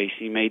state of grace,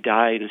 you may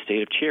die in a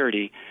state of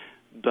charity,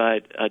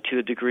 but to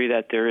the degree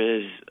that there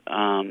is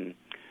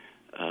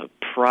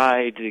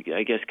pride,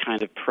 I guess,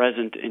 kind of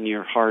present in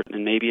your heart,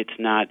 and maybe it's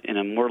not in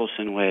a mortal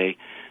sin way,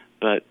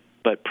 but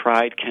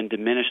pride can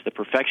diminish the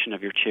perfection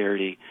of your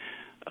charity,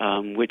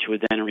 which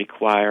would then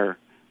require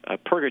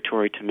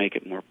purgatory to make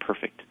it more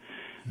perfect,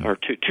 or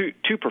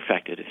to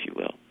perfect it, if you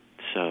will.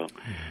 So,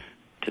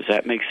 does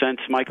that make sense,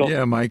 Michael?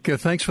 Yeah, Mike,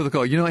 thanks for the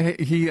call.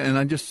 And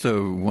I just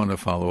want to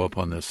follow up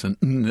on this, and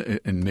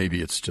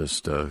maybe it's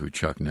just who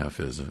Chuck Neff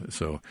is.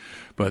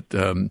 But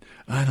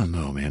I don't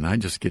know, man. I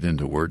just get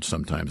into words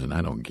sometimes, and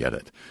I don't get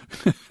it.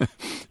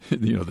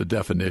 The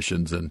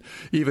definitions, and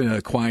even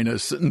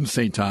Aquinas and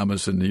St.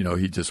 Thomas, and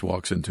he just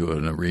walks into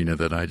an arena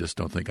that I just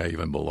don't think I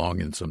even belong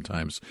in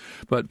sometimes.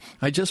 But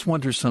I just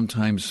wonder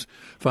sometimes,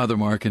 Father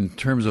Mark, in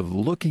terms of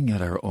looking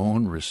at our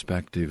own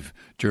respective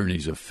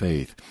journeys of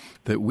faith,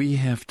 that we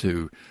have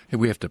to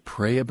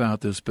pray about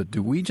this, but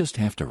do we just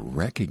have to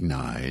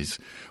recognize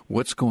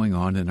what's going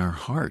on in our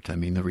heart? I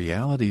mean, the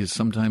reality is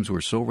sometimes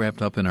we're so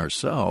wrapped up in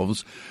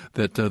ourselves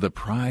that the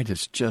pride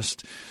is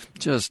just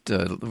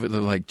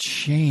like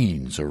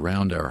chains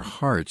around our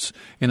hearts.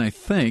 And I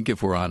think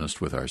if we're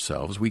honest with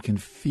ourselves, we can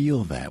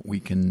feel that,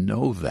 we can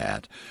know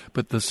that.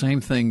 But the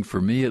same thing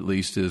for me, at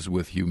least, is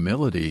with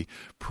humility,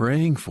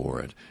 praying for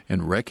it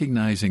and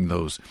recognizing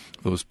those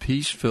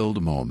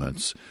peace-filled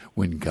moments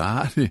when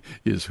God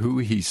is who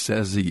He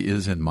says He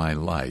is in my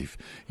life,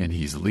 and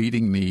He's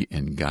leading me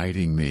and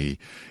guiding me.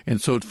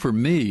 And so for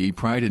me,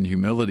 pride and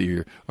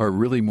humility are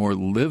really more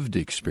lived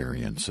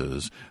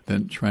experiences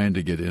than trying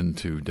to get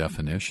into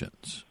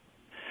definitions.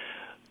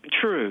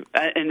 True,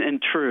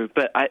 and true.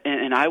 But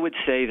I would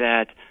say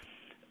that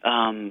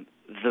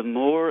the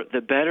more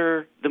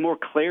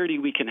clarity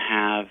we can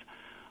have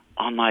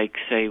on, like,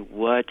 say,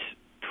 what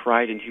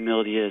pride and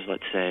humility is,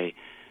 let's say,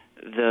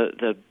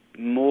 the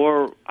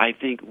more I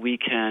think we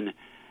can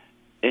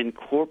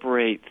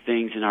incorporate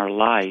things in our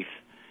life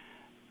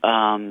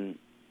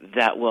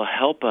that will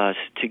help us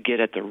to get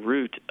at the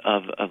root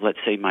of, let's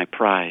say, my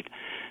pride.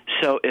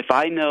 So if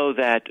I know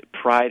that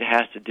pride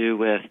has to do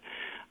with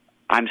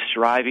I'm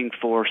striving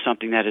for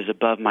something that is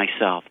above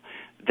myself,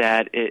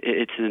 that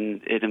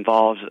it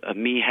involves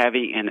me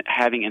having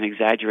an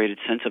exaggerated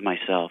sense of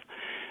myself,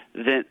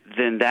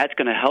 then that's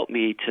going to help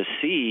me to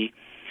see,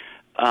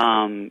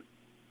 to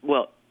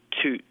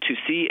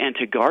see and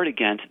to guard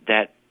against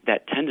that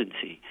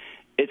tendency.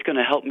 It's going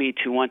to help me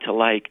to want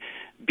to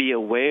be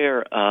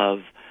aware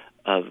of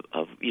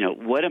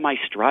what am I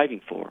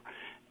striving for,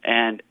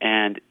 and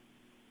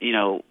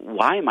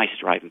why am I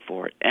striving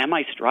for it? Am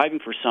I striving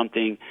for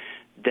something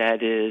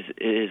that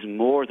is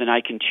more than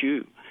I can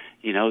chew?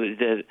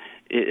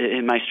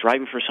 Am I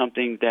striving for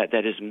something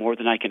that is more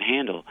than I can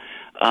handle?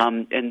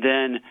 And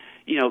then,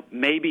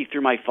 maybe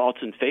through my faults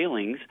and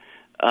failings,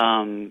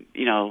 through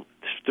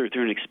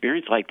an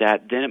experience like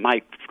that, then it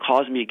might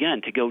cause me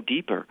again to go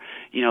deeper.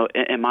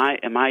 Am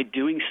I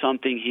doing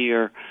something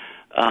here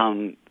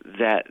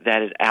that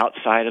is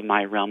outside of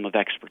my realm of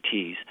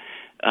expertise?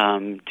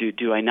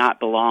 Do I not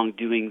belong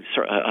doing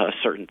a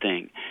certain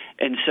thing?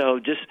 And so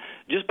just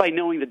by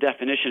knowing the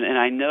definition, and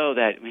I know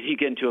that when you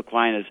get into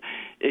Aquinas,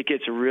 it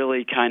gets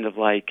really kind of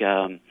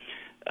nuanced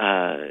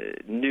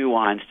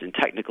and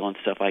technical and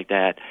stuff like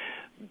that.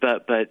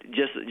 But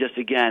just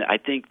again, I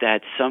think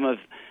that some of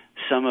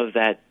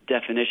that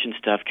definition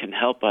stuff can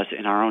help us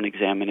in our own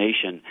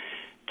examination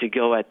to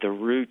go at the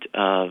root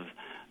of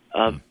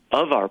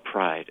our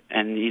pride,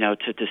 and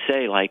to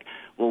say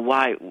well,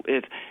 why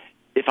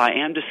if I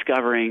am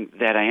discovering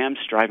that I am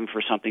striving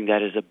for something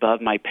that is above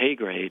my pay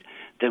grade,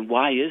 then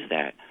why is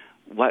that?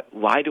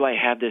 Why do I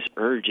have this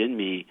urge in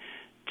me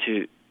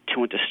to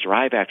want to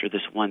strive after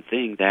this one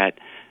thing that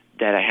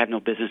I have no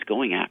business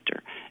going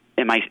after?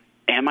 Am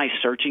I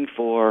searching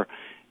for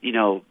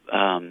some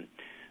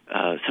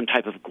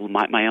type of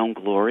my own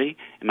glory?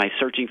 Am I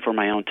searching for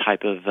my own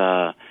type of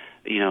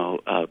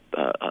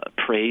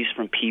praise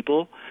from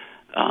people?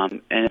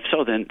 And if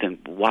so, then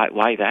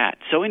why that?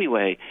 So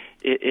anyway,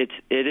 it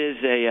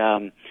is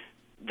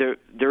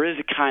there is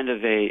a kind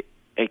of a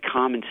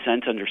common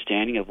sense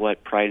understanding of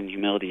what pride and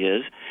humility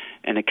is,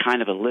 and a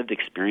kind of a lived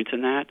experience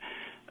in that.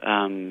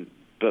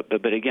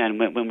 But again,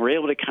 when we're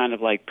able to kind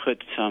of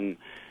put some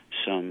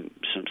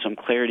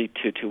clarity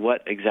to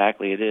what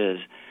exactly it is,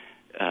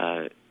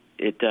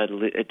 it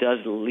does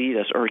lead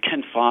us, or it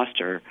can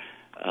foster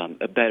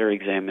a better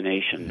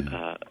examination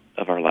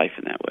of our life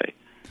in that way.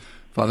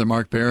 Father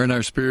Mark Barron,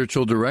 our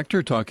spiritual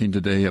director, talking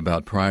today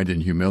about pride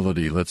and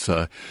humility. Let's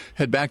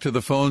head back to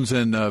the phones,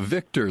 and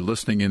Victor,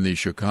 listening in the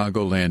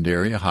Chicagoland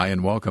area. Hi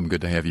and welcome.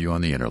 Good to have you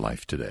on the Inner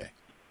Life today.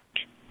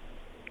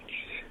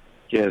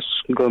 Yes,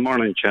 good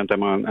morning,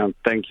 gentlemen, and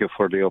thank you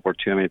for the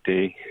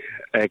opportunity.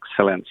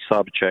 Excellent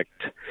subject.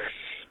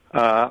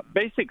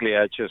 Basically,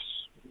 I just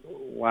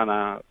want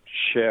to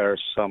share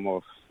some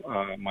of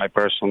my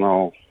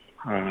personal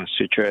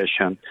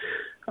situation.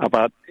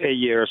 About 8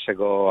 years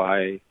ago,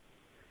 I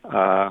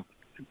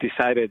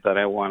decided that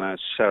I want to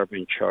serve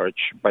in church.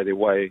 By the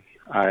way,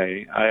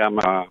 I am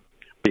a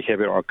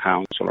behavioral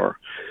counselor,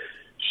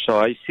 so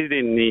I see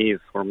the need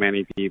for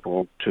many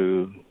people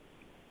to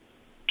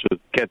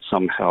get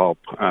some help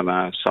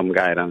and some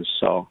guidance.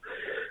 So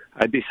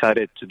I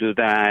decided to do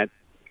that.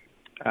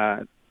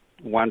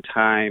 One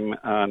time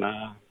on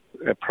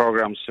a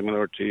program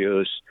similar to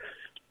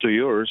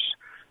yours,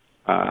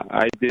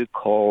 I did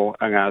call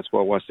and ask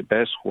what was the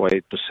best way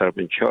to serve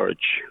in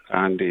church.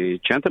 And the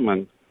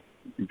gentleman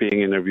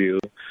being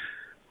interviewed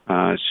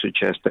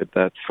suggested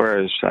that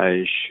first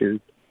I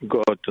should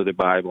go to the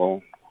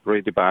Bible,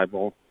 read the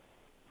Bible,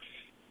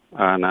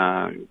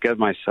 and get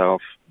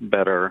myself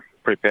better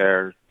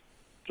prepared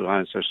to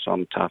answer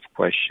some tough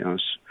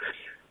questions.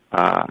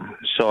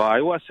 So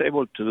I was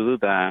able to do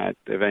that.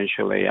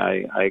 Eventually,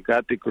 I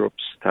got the group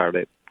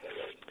started.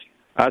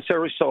 As a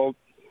result,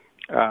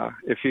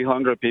 a few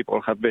hundred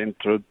people have been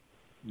through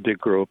the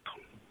group.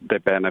 They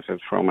benefit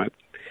from it.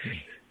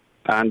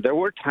 And there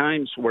were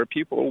times where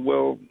people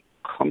will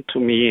come to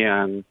me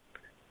and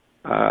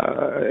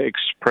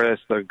express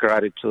their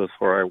gratitude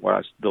for what I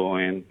was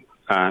doing.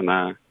 And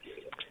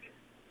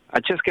I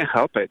just can't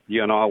help it.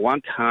 You know, at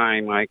one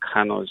time I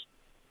kind of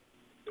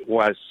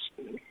was...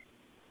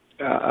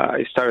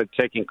 I started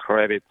taking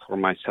credit for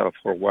myself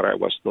for what I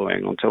was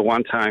doing until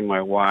one time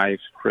my wife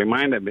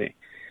reminded me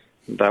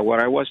that what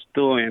I was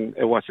doing,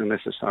 it wasn't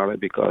necessarily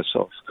because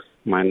of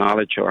my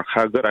knowledge or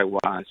how good I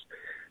was,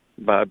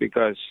 but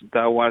because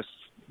that was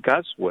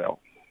God's will.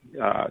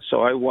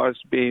 So I was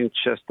being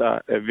just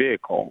a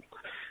vehicle.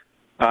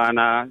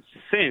 And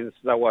since,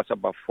 that was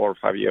about 4 or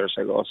 5 years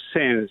ago,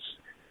 since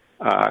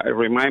I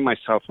remind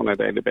myself on a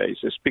daily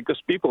basis,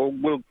 because people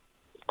will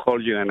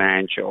call you an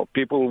angel,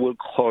 people will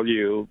call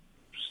you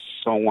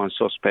someone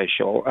so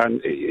special,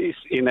 and it's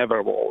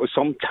inevitable.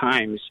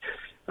 Sometimes,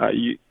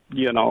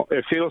 you know,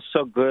 it feels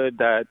so good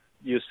that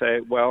you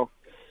say, well,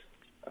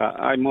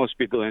 I must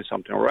be doing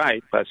something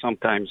right, but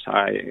sometimes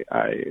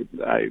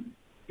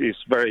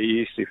it's very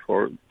easy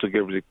to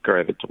give the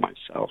credit to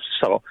myself.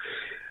 So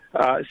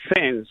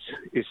since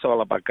it's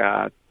all about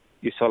God,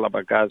 it's all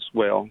about God's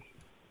will.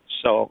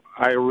 So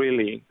I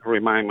really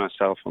remind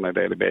myself on a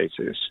daily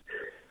basis.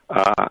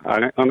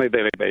 On a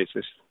daily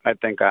basis, I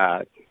thank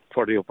God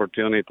for the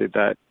opportunity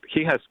that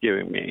He has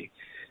given me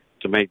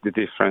to make the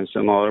difference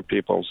in other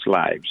people's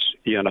lives,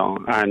 you know,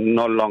 and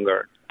no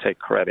longer take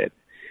credit.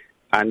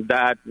 And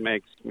that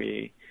makes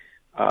me,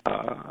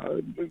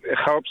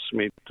 helps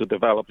me to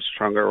develop a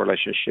stronger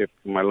relationship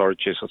with my Lord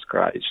Jesus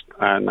Christ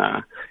and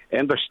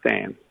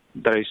understand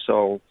that it's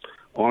all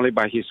only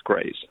by His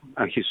grace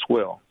and His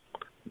will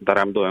that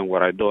I'm doing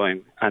what I'm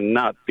doing and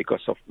not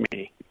because of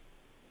me.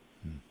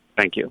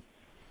 Thank you.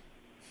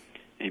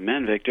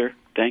 Amen, Victor.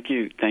 Thank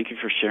you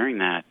for sharing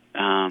that.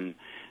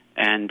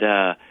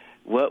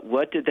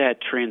 What did that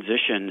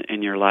transition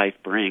in your life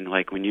bring?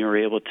 Like when you were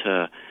able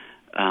to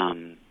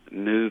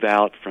move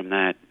out from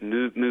that,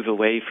 move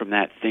away from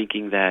that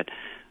thinking that,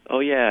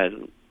 oh yeah,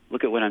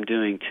 look at what I'm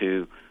doing,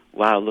 to,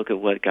 wow, look at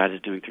what God is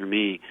doing through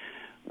me.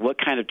 What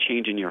kind of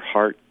change in your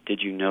heart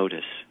did you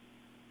notice?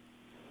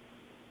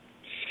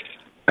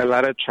 A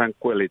lot of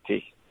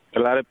tranquility, a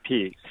lot of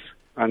peace,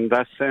 and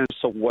that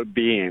sense of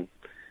well-being.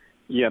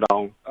 You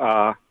know,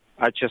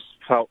 I just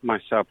felt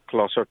myself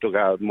closer to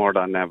God more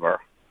than ever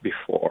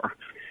before.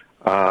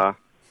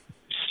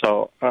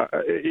 So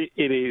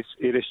it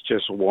is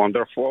just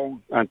wonderful.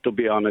 And to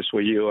be honest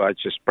with you, I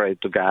just pray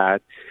to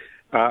God.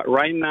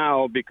 Right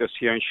now, because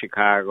here in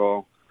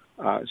Chicago,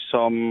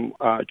 some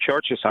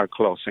churches are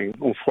closing.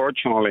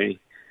 Unfortunately,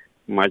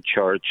 my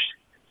church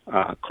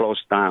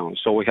closed down.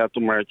 So we had to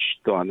merge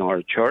to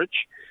another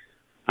church.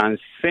 And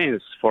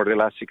since, for the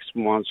last 6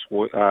 months,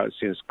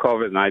 since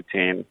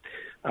COVID-19,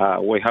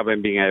 we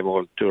haven't been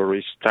able to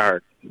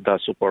restart the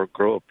support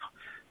group.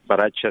 But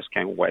I just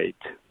can't wait.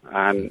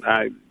 And,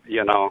 I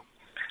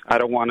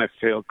don't want to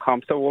feel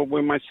comfortable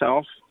with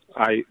myself.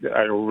 I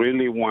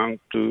really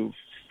want to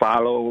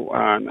follow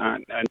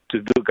and to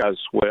do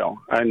God's will.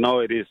 I know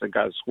it is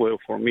God's will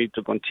for me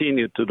to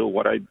continue to do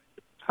what I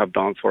have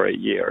done for 8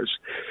 years.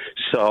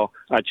 So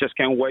I just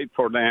can't wait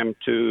for them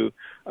to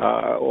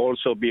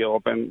also be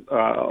open,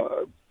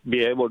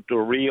 be able to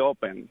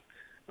reopen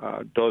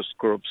those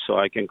groups so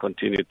I can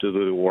continue to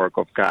do the work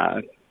of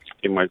God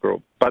in my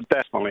group. But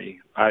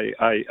definitely,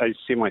 I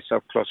see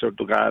myself closer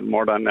to God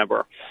more than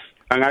ever.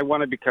 And I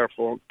want to be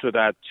careful to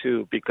that,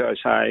 too, because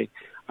I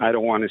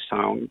don't want to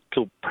sound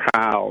too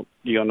proud,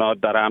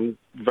 that I'm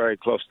very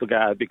close to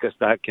God, because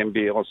that can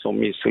be also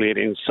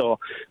misleading. So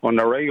on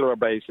a regular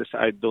basis,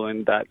 I'm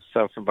doing that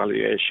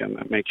self-evaluation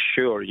and make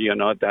sure,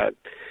 that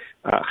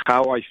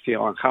how I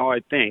feel and how I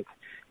think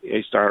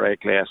is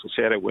directly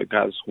associated with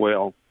God's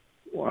will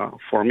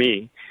for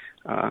me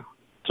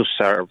to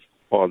serve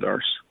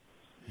others.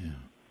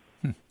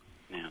 Yeah.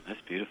 Yeah,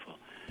 that's beautiful.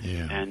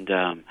 Yeah. And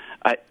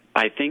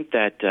I think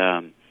that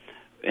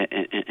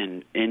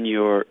in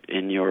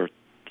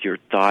your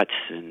thoughts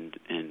and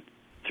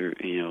through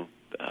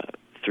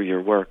through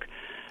your work,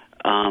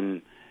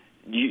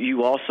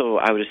 you also,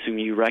 I would assume,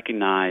 you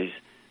recognize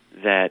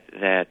that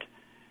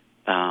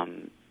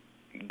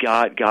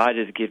God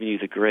is giving you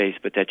the grace,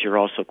 but that you're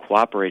also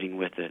cooperating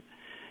with it.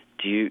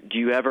 Do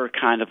you ever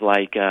kind of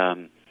like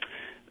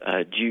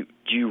do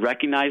you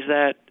recognize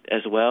that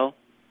as well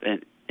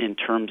in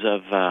terms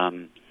of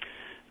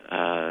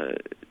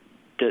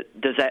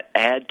does that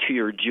add to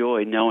your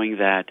joy, knowing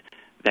that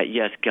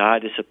yes,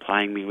 God is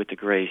supplying me with the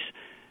grace,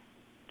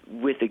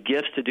 with the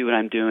gifts to do what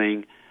I'm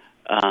doing,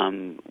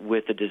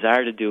 with the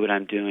desire to do what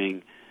I'm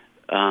doing,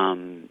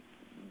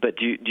 but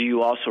do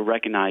you also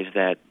recognize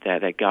that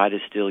God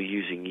is still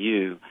using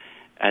you,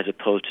 as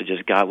opposed to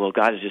just God? Well,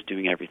 God is just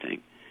doing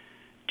everything.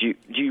 Do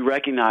you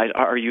recognize?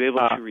 Are you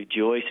able to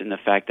rejoice in the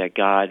fact that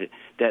God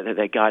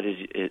is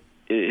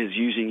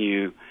using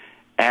you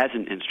as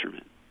an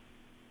instrument?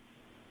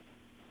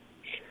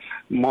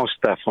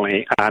 Most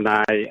definitely, and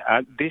I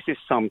this is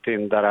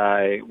something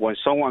that when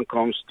someone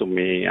comes to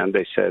me and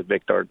they say,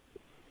 Victor,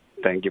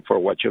 thank you for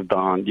what you've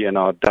done.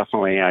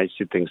 Definitely I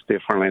see things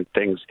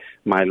differently.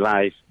 My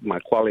life, my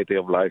quality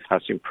of life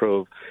has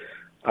improved.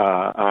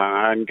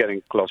 I'm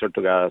getting closer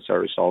to God as a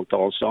result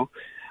also.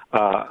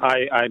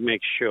 I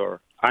make sure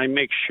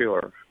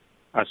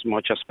as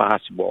much as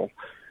possible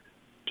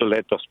to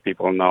let those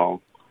people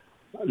know,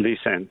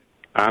 listen,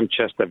 I'm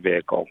just a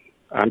vehicle.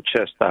 I'm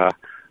just a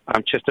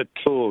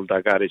tool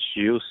that God is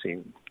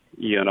using,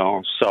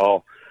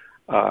 So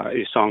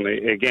it's only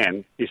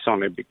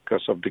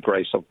because of the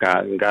grace of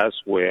God and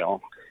God's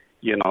will,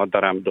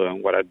 that I'm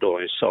doing what I'm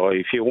doing. So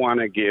if you want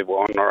to give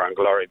honor and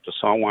glory to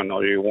someone,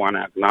 or you want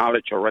to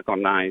acknowledge or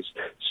recognize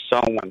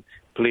someone,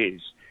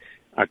 please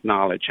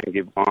acknowledge and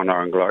give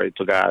honor and glory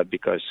to God,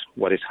 because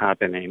what is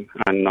happening,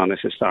 and not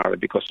necessarily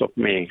because of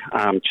me.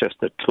 I'm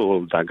just a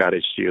tool that God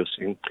is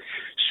using.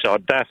 So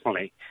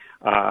definitely,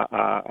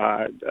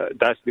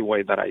 that's the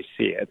way that I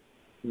see it.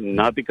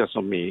 Not because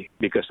of me,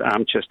 because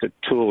I'm just a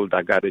tool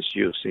that God is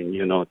using,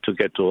 to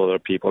get to other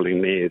people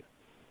in need.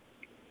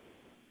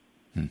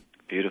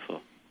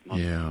 Beautiful.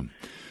 Yeah.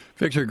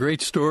 Victor,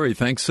 great story.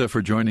 Thanks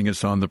for joining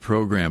us on the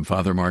program.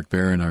 Father Mark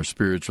Barron, our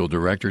spiritual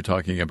director,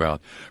 talking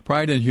about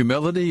pride and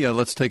humility.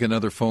 Let's take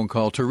another phone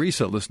call.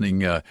 Teresa,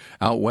 listening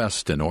out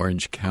west in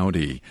Orange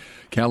County,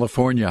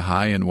 California.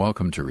 Hi, and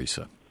welcome,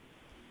 Teresa.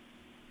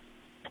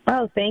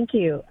 Oh, thank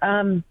you.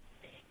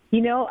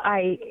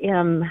 I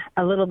am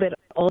a little bit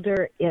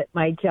older at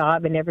my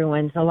job, and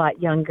everyone's a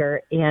lot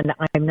younger, and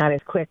I'm not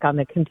as quick on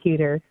the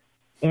computer,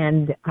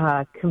 and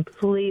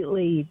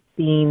completely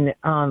being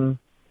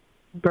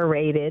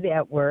berated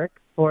at work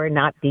for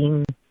not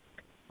being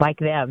like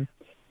them.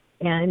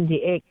 And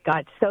it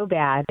got so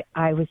bad,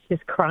 I was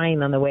just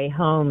crying on the way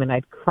home, and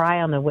I'd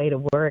cry on the way to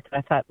work,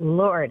 and I thought,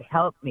 Lord,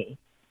 help me.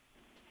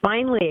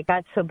 Finally, it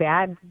got so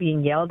bad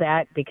being yelled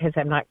at because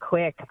I'm not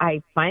quick.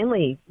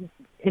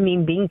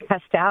 Being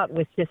cussed out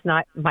was just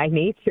not my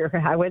nature.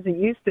 I wasn't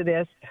used to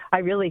this. I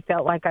really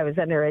felt like I was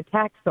under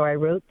attack, so I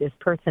wrote this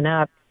person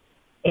up.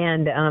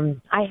 And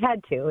I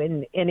had to,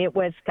 and it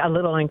was a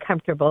little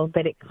uncomfortable,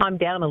 but it calmed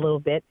down a little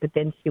bit, but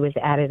then she was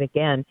at it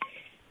again.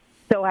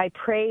 So I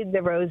prayed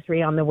the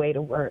rosary on the way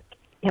to work,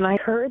 and I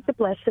heard the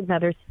Blessed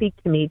Mother speak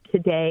to me,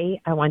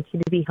 today I want you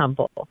to be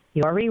humble.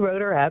 You already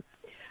wrote her up.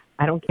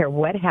 I don't care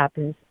what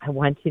happens. I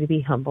want you to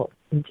be humble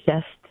and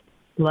just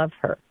love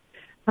her.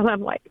 And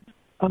I'm like,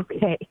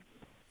 okay.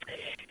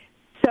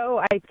 So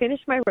I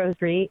finished my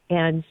rosary,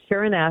 and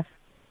sure enough,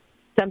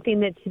 something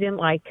that she didn't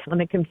like on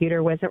the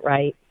computer wasn't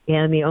right,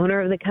 and the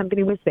owner of the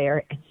company was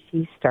there, and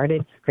she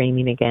started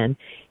screaming again.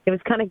 It was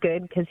kind of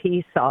good because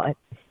he saw it.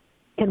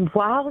 And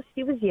while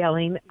she was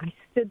yelling, I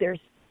stood there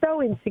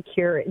so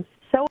insecure and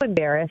so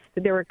embarrassed.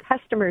 There were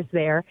customers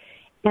there,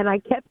 and I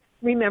kept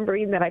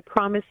remembering that I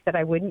promised that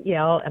I wouldn't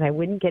yell and I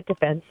wouldn't get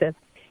defensive,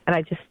 and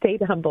I just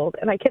stayed humbled.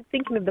 And I kept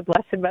thinking of the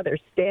Blessed Mother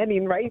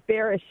standing right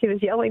there as she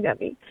was yelling at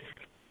me.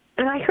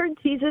 And I heard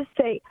Jesus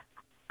say,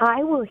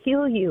 I will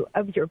heal you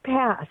of your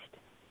past,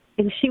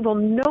 and she will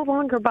no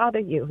longer bother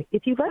you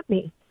if you let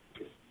me.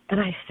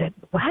 And I said,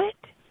 what?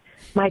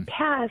 My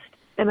past?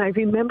 And I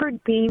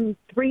remembered being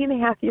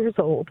 3.5 years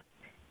old.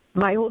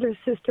 My older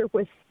sister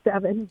was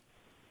 7,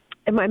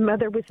 and my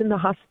mother was in the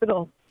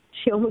hospital.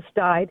 She almost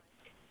died,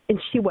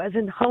 and she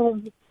wasn't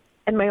home,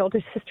 and my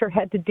older sister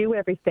had to do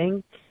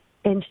everything,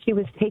 and she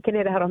was taking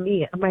it out on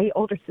me. And my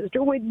older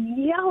sister would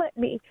yell at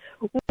me,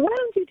 why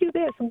don't you do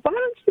this? Why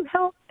don't you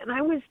help? And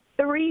I was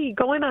 3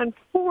 going on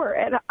 4,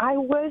 and I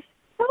was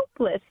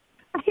helpless.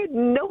 I had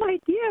no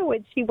idea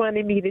what she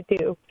wanted me to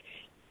do.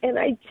 And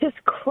I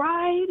just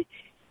cried,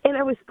 and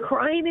I was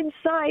crying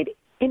inside.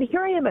 And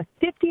here I am, a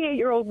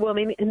 58-year-old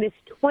woman, and this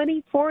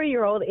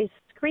 24-year-old is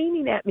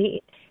screaming at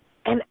me.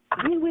 And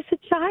I was a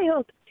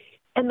child.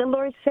 And the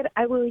Lord said,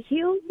 I will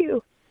heal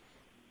you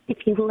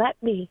if you let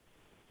me.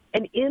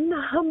 And in the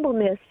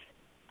humbleness,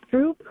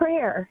 through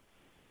prayer,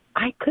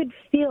 I could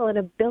feel an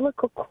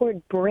umbilical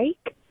cord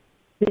break.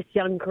 This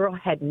young girl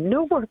had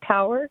no more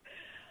power.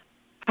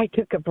 I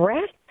took a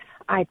breath.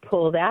 I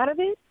pulled out of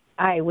it.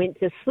 I went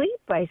to sleep.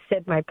 I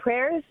said my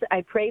prayers.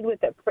 I prayed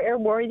with a prayer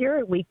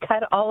warrior. We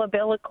cut all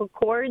umbilical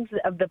cords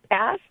of the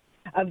past.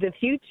 of the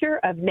future,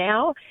 of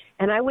now.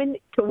 And I went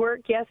to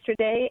work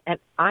yesterday, and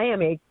I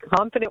am a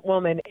confident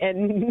woman,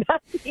 and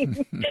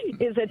nothing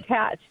is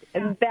attached.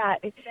 And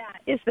that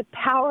is the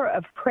power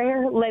of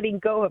prayer, letting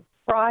go of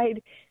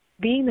pride,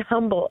 being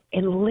humble,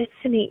 and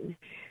listening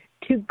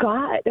to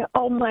God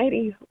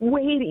Almighty,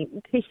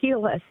 waiting to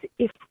heal us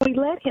if we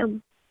let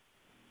Him.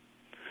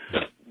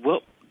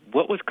 What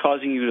was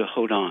causing you to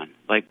hold on?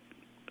 Like,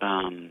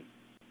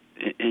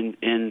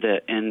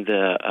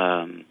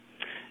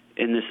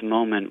 in this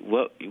moment,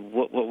 what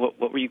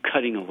were you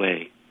cutting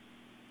away?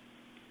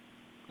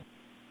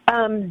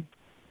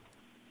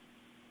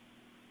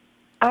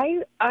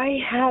 I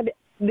had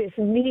this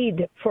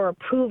need for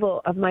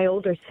approval of my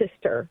older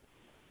sister,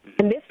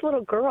 and this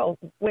little girl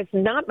was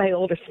not my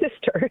older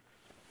sister.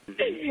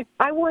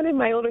 I wanted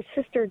my older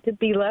sister to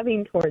be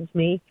loving towards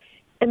me,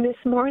 and this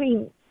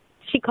morning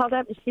she called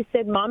up and she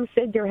said, "Mom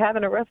said you're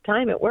having a rough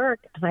time at work."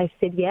 And I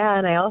said, "Yeah,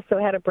 and I also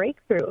had a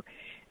breakthrough."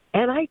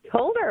 And I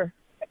told her,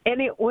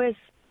 and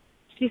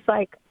she's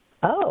like,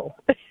 "Oh."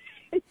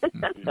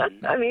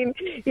 I mean,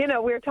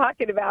 we're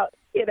talking about,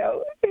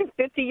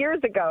 50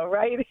 years ago,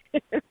 right?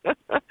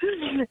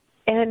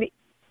 And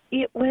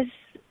it was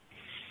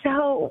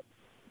so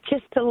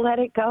just to let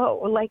it go.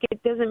 Like,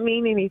 it doesn't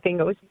mean anything.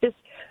 It was just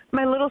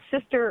my older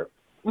sister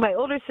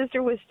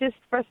was just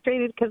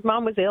frustrated because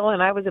Mom was ill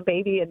and I was a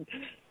baby, and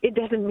it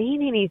doesn't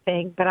mean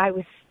anything, but I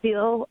was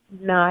still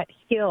not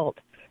healed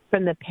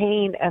from the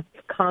pain of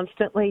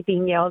constantly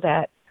being yelled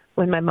at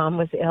when my mom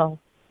was ill.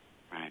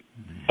 Right.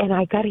 And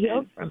I got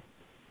healed from it.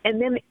 And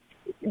then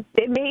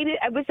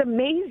it was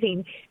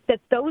amazing that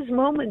those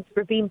moments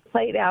were being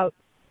played out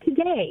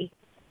today,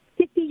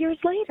 50 years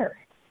later.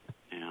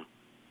 Yeah.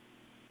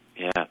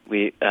 Yeah.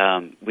 We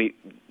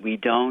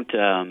don't,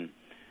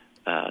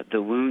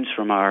 the wounds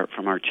from our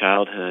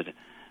childhood,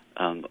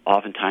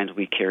 oftentimes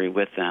we carry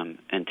with them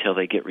until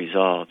they get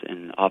resolved,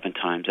 and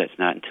oftentimes that's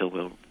not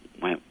until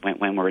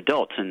when we're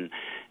adults, and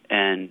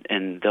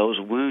those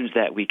wounds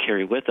that we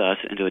carry with us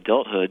into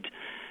adulthood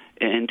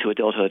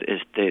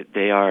is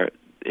they are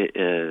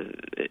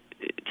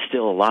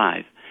still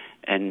alive.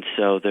 And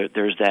so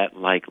there's that,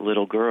 like,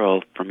 little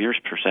girl, from your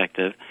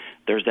perspective,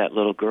 there's that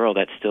little girl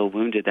that's still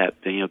wounded,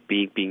 that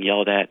being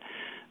yelled at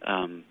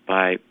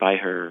by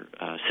her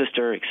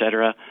sister,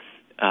 etc.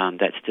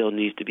 That still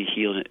needs to be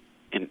healed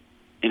in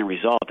a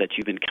resolve that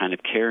you've been kind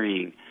of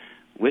carrying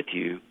with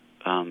you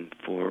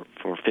for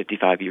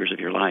 55 years of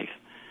your life.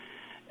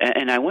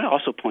 And I want to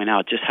also point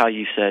out just how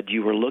you said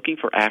you were looking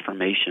for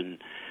affirmation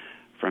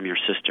from your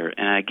sister.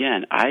 And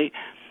again, I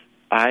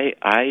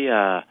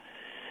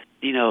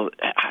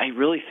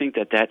really think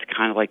that that's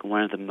kind of like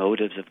one of the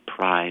motives of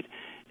pride,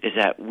 is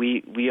that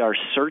we are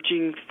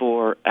searching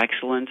for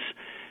excellence,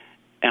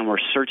 and we're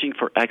searching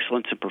for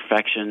excellence and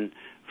perfection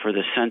for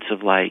the sense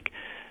of, like,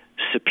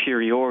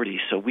 superiority.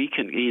 So we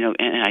can,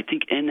 and I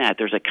think in that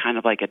there's a kind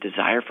of like a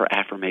desire for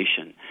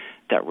affirmation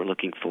that we're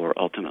looking for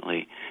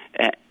ultimately.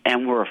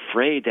 And we're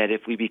afraid that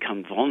if we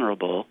become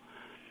vulnerable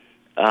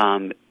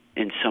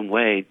in some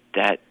way,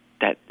 that's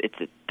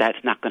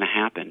not going to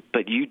happen.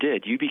 But you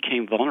did. You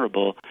became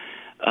vulnerable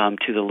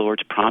to the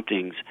Lord's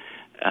promptings,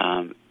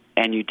 and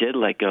you did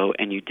let go,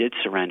 and you did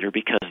surrender,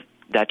 because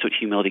that's what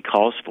humility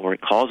calls for.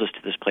 It calls us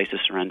to this place of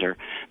surrender,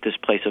 this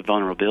place of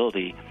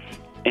vulnerability,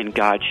 and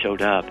God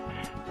showed up,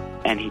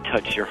 and He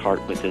touched your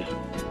heart with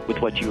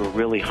what you were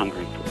really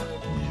hungering for.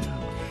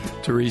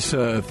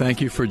 Teresa,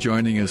 thank you for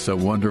joining us. A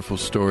wonderful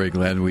story.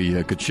 Glad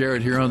we could share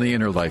it here on The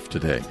Inner Life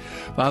today.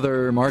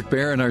 Father Mark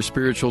Barron, our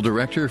spiritual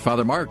director.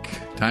 Father Mark,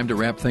 time to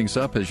wrap things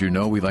up. As you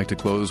know, we like to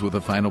close with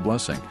a final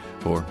blessing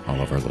for all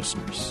of our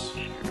listeners.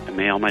 And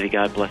may Almighty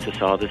God bless us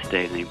all this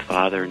day. In the name of the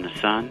Father, and the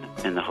Son,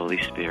 and the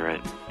Holy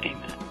Spirit.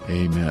 Amen.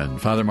 Amen.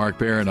 Father Mark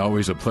Barron,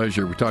 always a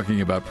pleasure. We're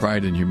talking about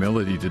pride and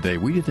humility today.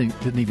 We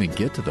didn't even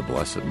get to the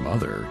Blessed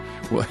Mother.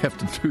 We'll have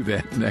to do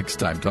that next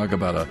time. Talk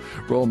about a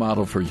role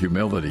model for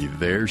humility.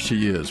 There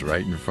she is,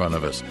 right in front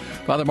of us.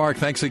 Father Mark,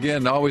 thanks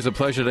again. Always a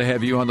pleasure to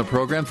have you on the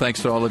program.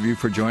 Thanks to all of you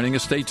for joining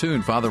us. Stay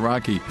tuned. Father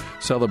Rocky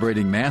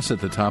celebrating Mass at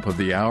the top of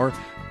the hour.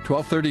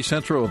 12:30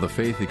 Central, The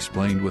Faith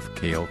Explained with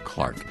Cale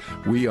Clark.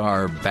 We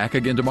are back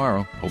again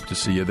tomorrow. Hope to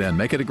see you then.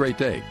 Make it a great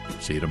day.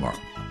 See you tomorrow.